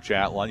Flooring Center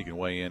chat line. You can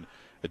weigh in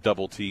at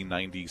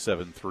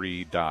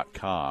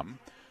doublet973.com.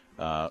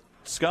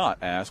 Scott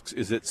asks,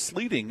 is it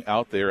sleeting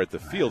out there at the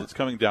field? It's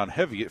coming down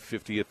heavy at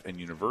 50th and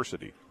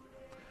University.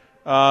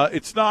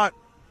 It's not,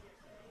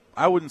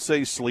 I wouldn't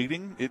say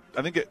sleeting.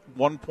 I think at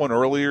one point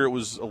earlier it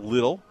was a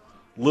little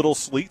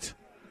sleet,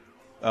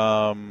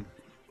 light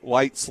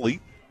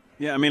sleet.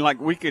 Yeah, I mean, like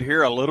we could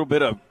hear a little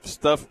bit of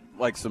stuff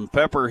like some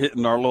pepper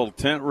hitting our little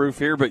tent roof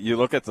here, but you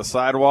look at the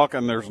sidewalk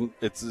and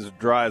it's as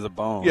dry as a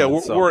bone. Yeah,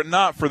 were it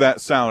not for that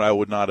sound, I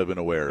would not have been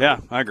aware of it. Yeah,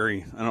 I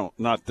agree. I'm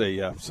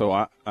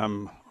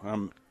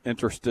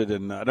interested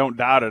in. I don't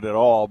doubt it at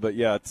all, but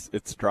yeah,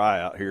 it's dry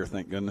out here.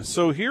 Thank goodness.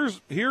 So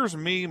here's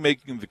me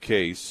making the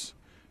case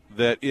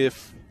that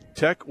if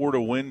Tech were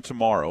to win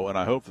tomorrow, and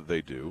I hope that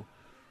they do,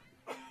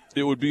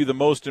 it would be the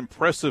most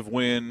impressive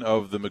win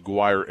of the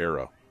McGuire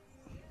era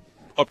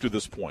up to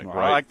this point. Well,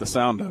 right? I like the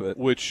sound of it,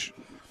 which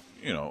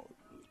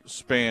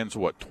spans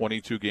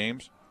 22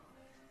 games.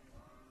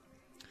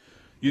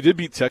 You did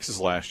beat Texas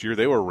last year.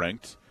 They were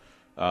ranked.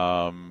 They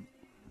were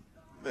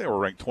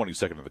ranked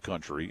 22nd in the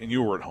country, and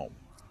you were at home.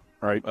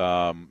 Right.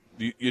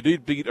 You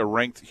did beat a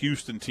ranked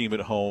Houston team at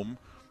home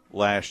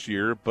last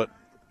year, but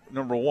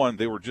number one,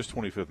 they were just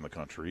 25th in the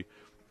country,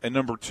 and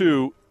number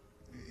two,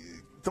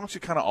 don't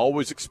you kind of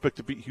always expect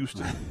to beat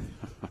Houston,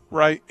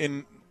 right?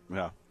 In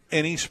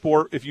any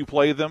sport, if you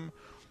play them,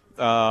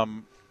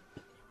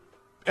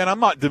 and I'm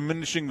not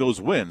diminishing those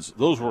wins;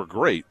 those were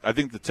great. I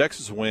think the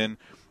Texas win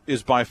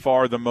is by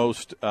far the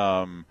most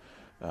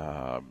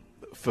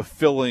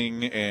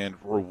fulfilling and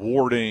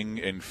rewarding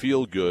and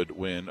feel-good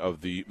win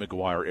of the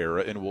McGuire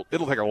era, and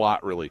it'll take a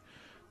lot really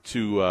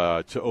to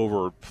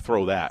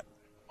overthrow that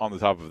on the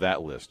top of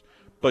that list.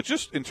 But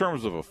just in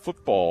terms of a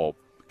football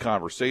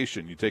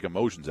conversation, you take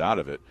emotions out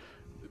of it.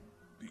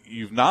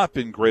 You've not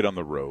been great on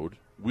the road.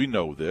 We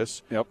know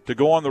this. Yep. To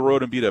go on the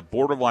road and beat a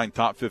borderline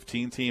top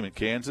 15 team in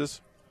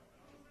Kansas,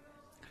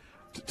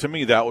 to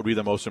me that would be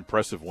the most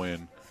impressive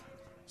win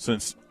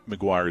since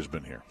McGuire's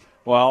been here.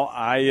 Well,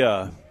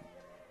 I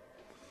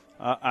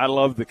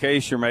love the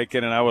case you're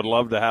making, and I would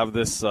love to have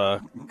this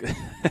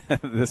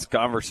this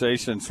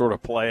conversation sort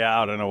of play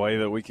out in a way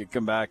that we could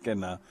come back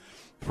and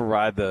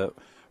provide the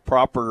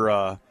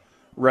proper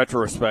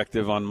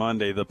retrospective on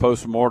Monday. The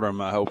postmortem,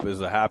 I hope,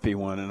 is a happy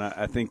one, and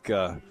I think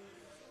I'm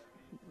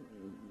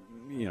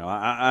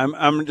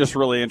just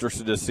really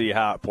interested to see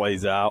how it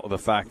plays out. The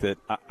fact that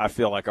I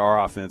feel like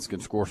our offense can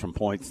score some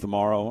points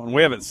tomorrow, and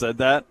we haven't said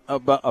that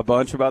a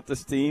bunch about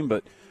this team,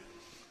 but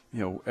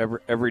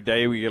every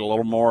day we get a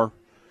little more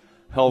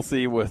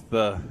healthy with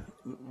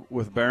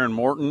Baron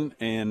Morton,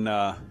 and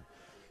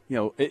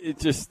it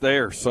just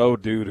they're so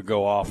due to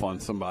go off on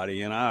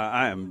somebody, and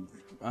I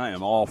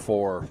am all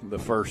for the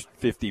first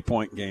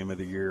 50-point game of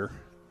the year.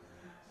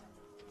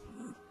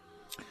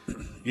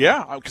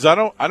 Yeah, because I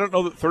don't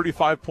know that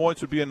 35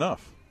 points would be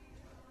enough.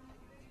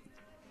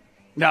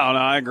 No,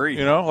 I agree.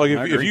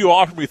 If you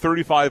offered me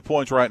 35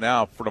 points right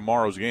now for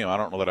tomorrow's game, I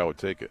don't know that I would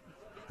take it.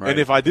 Right. And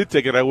if I did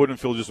take it, I wouldn't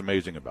feel just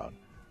amazing about it.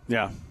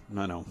 Yeah,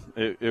 I know.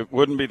 It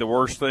wouldn't be the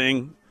worst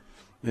thing.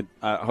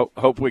 I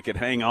hope we could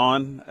hang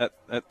on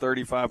at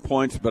 35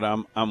 points, but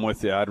I'm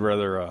with you. I'd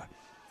rather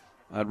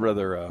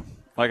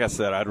like I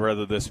said, I'd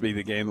rather this be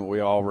the game that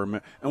we all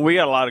remember. And we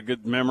got a lot of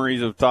good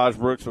memories of Taj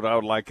Brooks, but I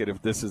would like it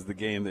if this is the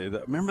game.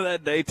 Remember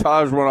that day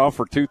Taj went off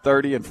for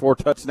 230 and 4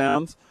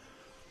 touchdowns?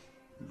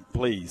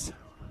 Please.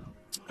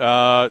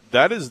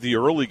 That is the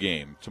early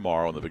game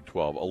tomorrow in the Big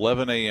 12.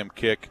 11 a.m.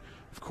 kick.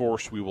 Of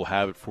course, we will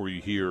have it for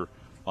you here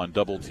on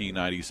Double T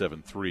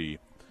 97.3.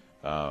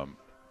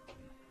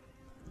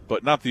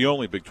 But not the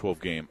only Big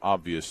 12 game,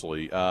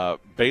 obviously.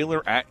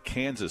 Baylor at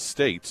Kansas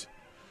State.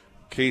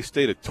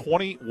 K-State a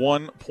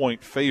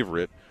 21-point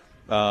favorite.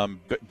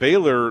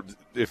 Baylor,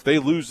 if they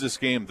lose this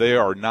game, they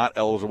are not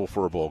eligible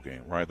for a bowl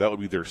game, right? That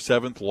would be their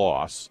 7th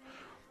loss.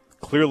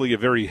 Clearly a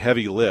very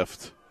heavy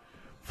lift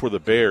for the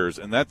Bears.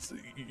 And that's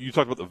 – you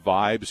talked about the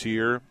vibes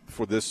here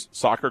for this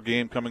soccer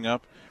game coming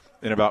up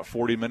in about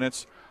 40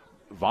 minutes.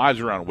 Vibes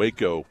around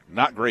Waco,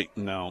 not great.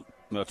 No,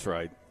 that's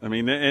right. I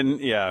mean, and,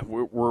 yeah,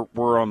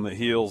 we're on the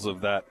heels of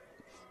that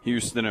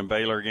Houston and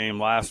Baylor game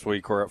last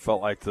week where it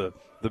felt like the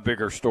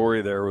bigger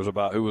story there was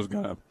about who was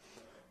going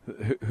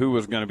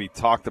to be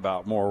talked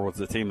about more was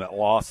the team that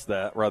lost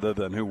that rather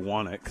than who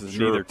won it, because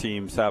neither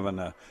team's having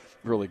a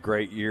really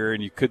great year,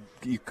 and you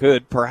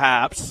could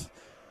perhaps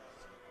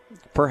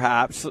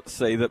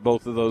say that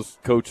both of those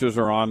coaches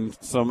are on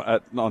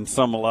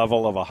some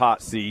level of a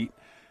hot seat,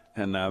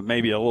 and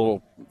maybe a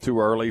little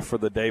too early for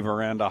the Dave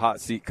Aranda hot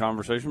seat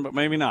conversation, but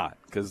maybe not,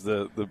 because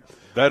that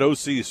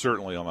OC is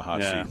certainly on the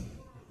hot seat.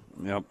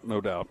 Yep, no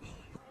doubt.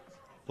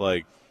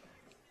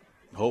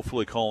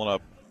 Hopefully calling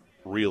up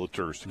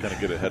realtors to kind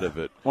of get ahead of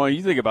it. Well,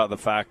 you think about the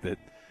fact that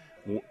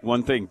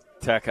one thing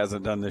Tech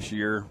hasn't done this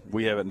year,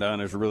 we haven't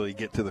done, is really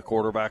get to the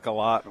quarterback a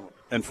lot.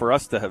 And for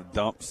us to have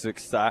dumped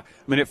 6 sacks,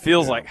 I mean, it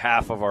feels like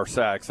half of our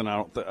sacks, and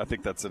I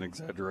think that's an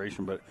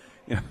exaggeration, but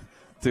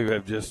to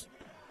have just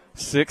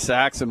 6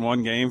 sacks in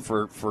one game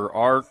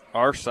for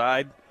our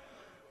side,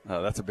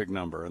 that's a big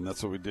number, and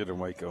that's what we did in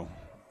Waco.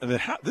 And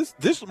then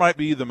this might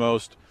be the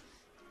most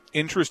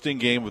interesting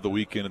game of the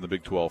weekend in the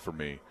Big 12 for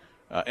me.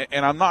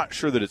 And I'm not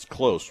sure that it's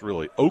close,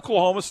 really.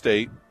 Oklahoma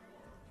State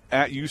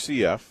at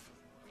UCF.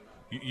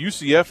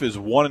 UCF is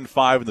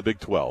 1-5 in the Big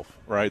 12,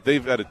 right?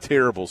 They've had a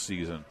terrible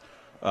season,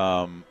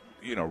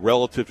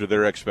 relative to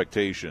their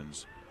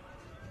expectations.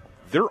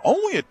 They're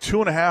only a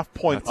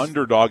 2.5-point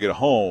underdog at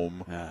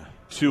home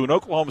to an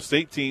Oklahoma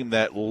State team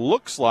that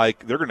looks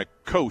like they're going to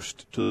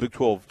coast to the Big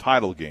 12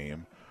 title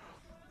game.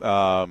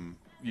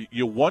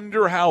 You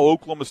wonder how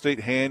Oklahoma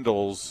State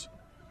handles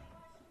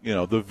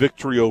the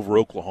victory over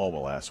Oklahoma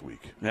last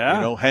week.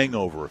 Yeah.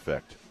 Hangover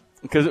effect.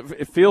 Because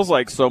it feels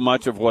like so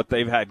much of what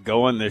they've had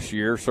going this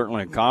year,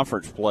 certainly in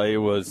conference play,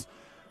 was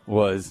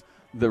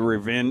the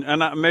revenge,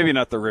 and maybe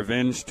not the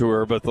revenge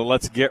tour, but the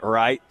let's get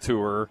right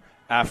tour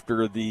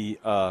after the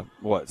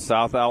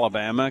South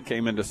Alabama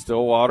came into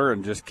Stillwater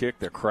and just kicked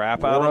the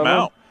crap out of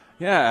them.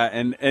 Yeah,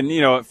 and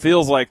it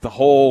feels like the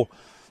whole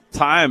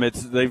time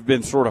they've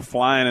been sort of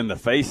flying in the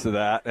face of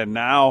that, and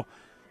now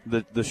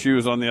the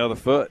shoe's on the other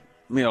foot.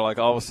 Like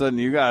all of a sudden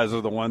you guys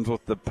are the ones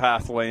with the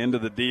pathway into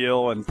the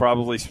deal and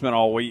probably spent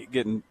all week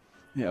getting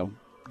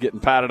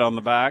patted on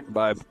the back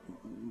by,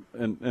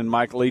 in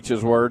Mike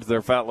Leach's words,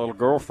 their fat little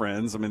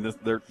girlfriends. I mean, it's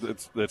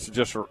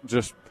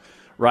just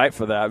right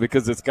for that,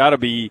 because it's got to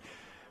be,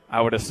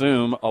 I would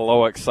assume, a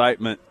low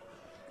excitement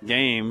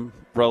game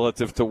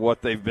relative to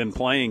what they've been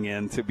playing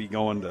in to be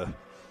going to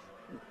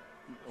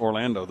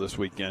Orlando this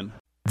weekend.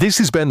 This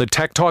has been the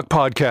Tech Talk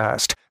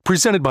Podcast,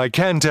 presented by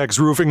Cantex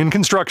Roofing and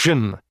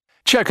Construction.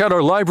 Check out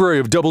our library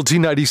of Double T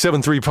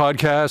 97.3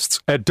 podcasts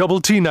at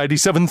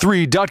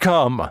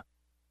doublet97.3.com.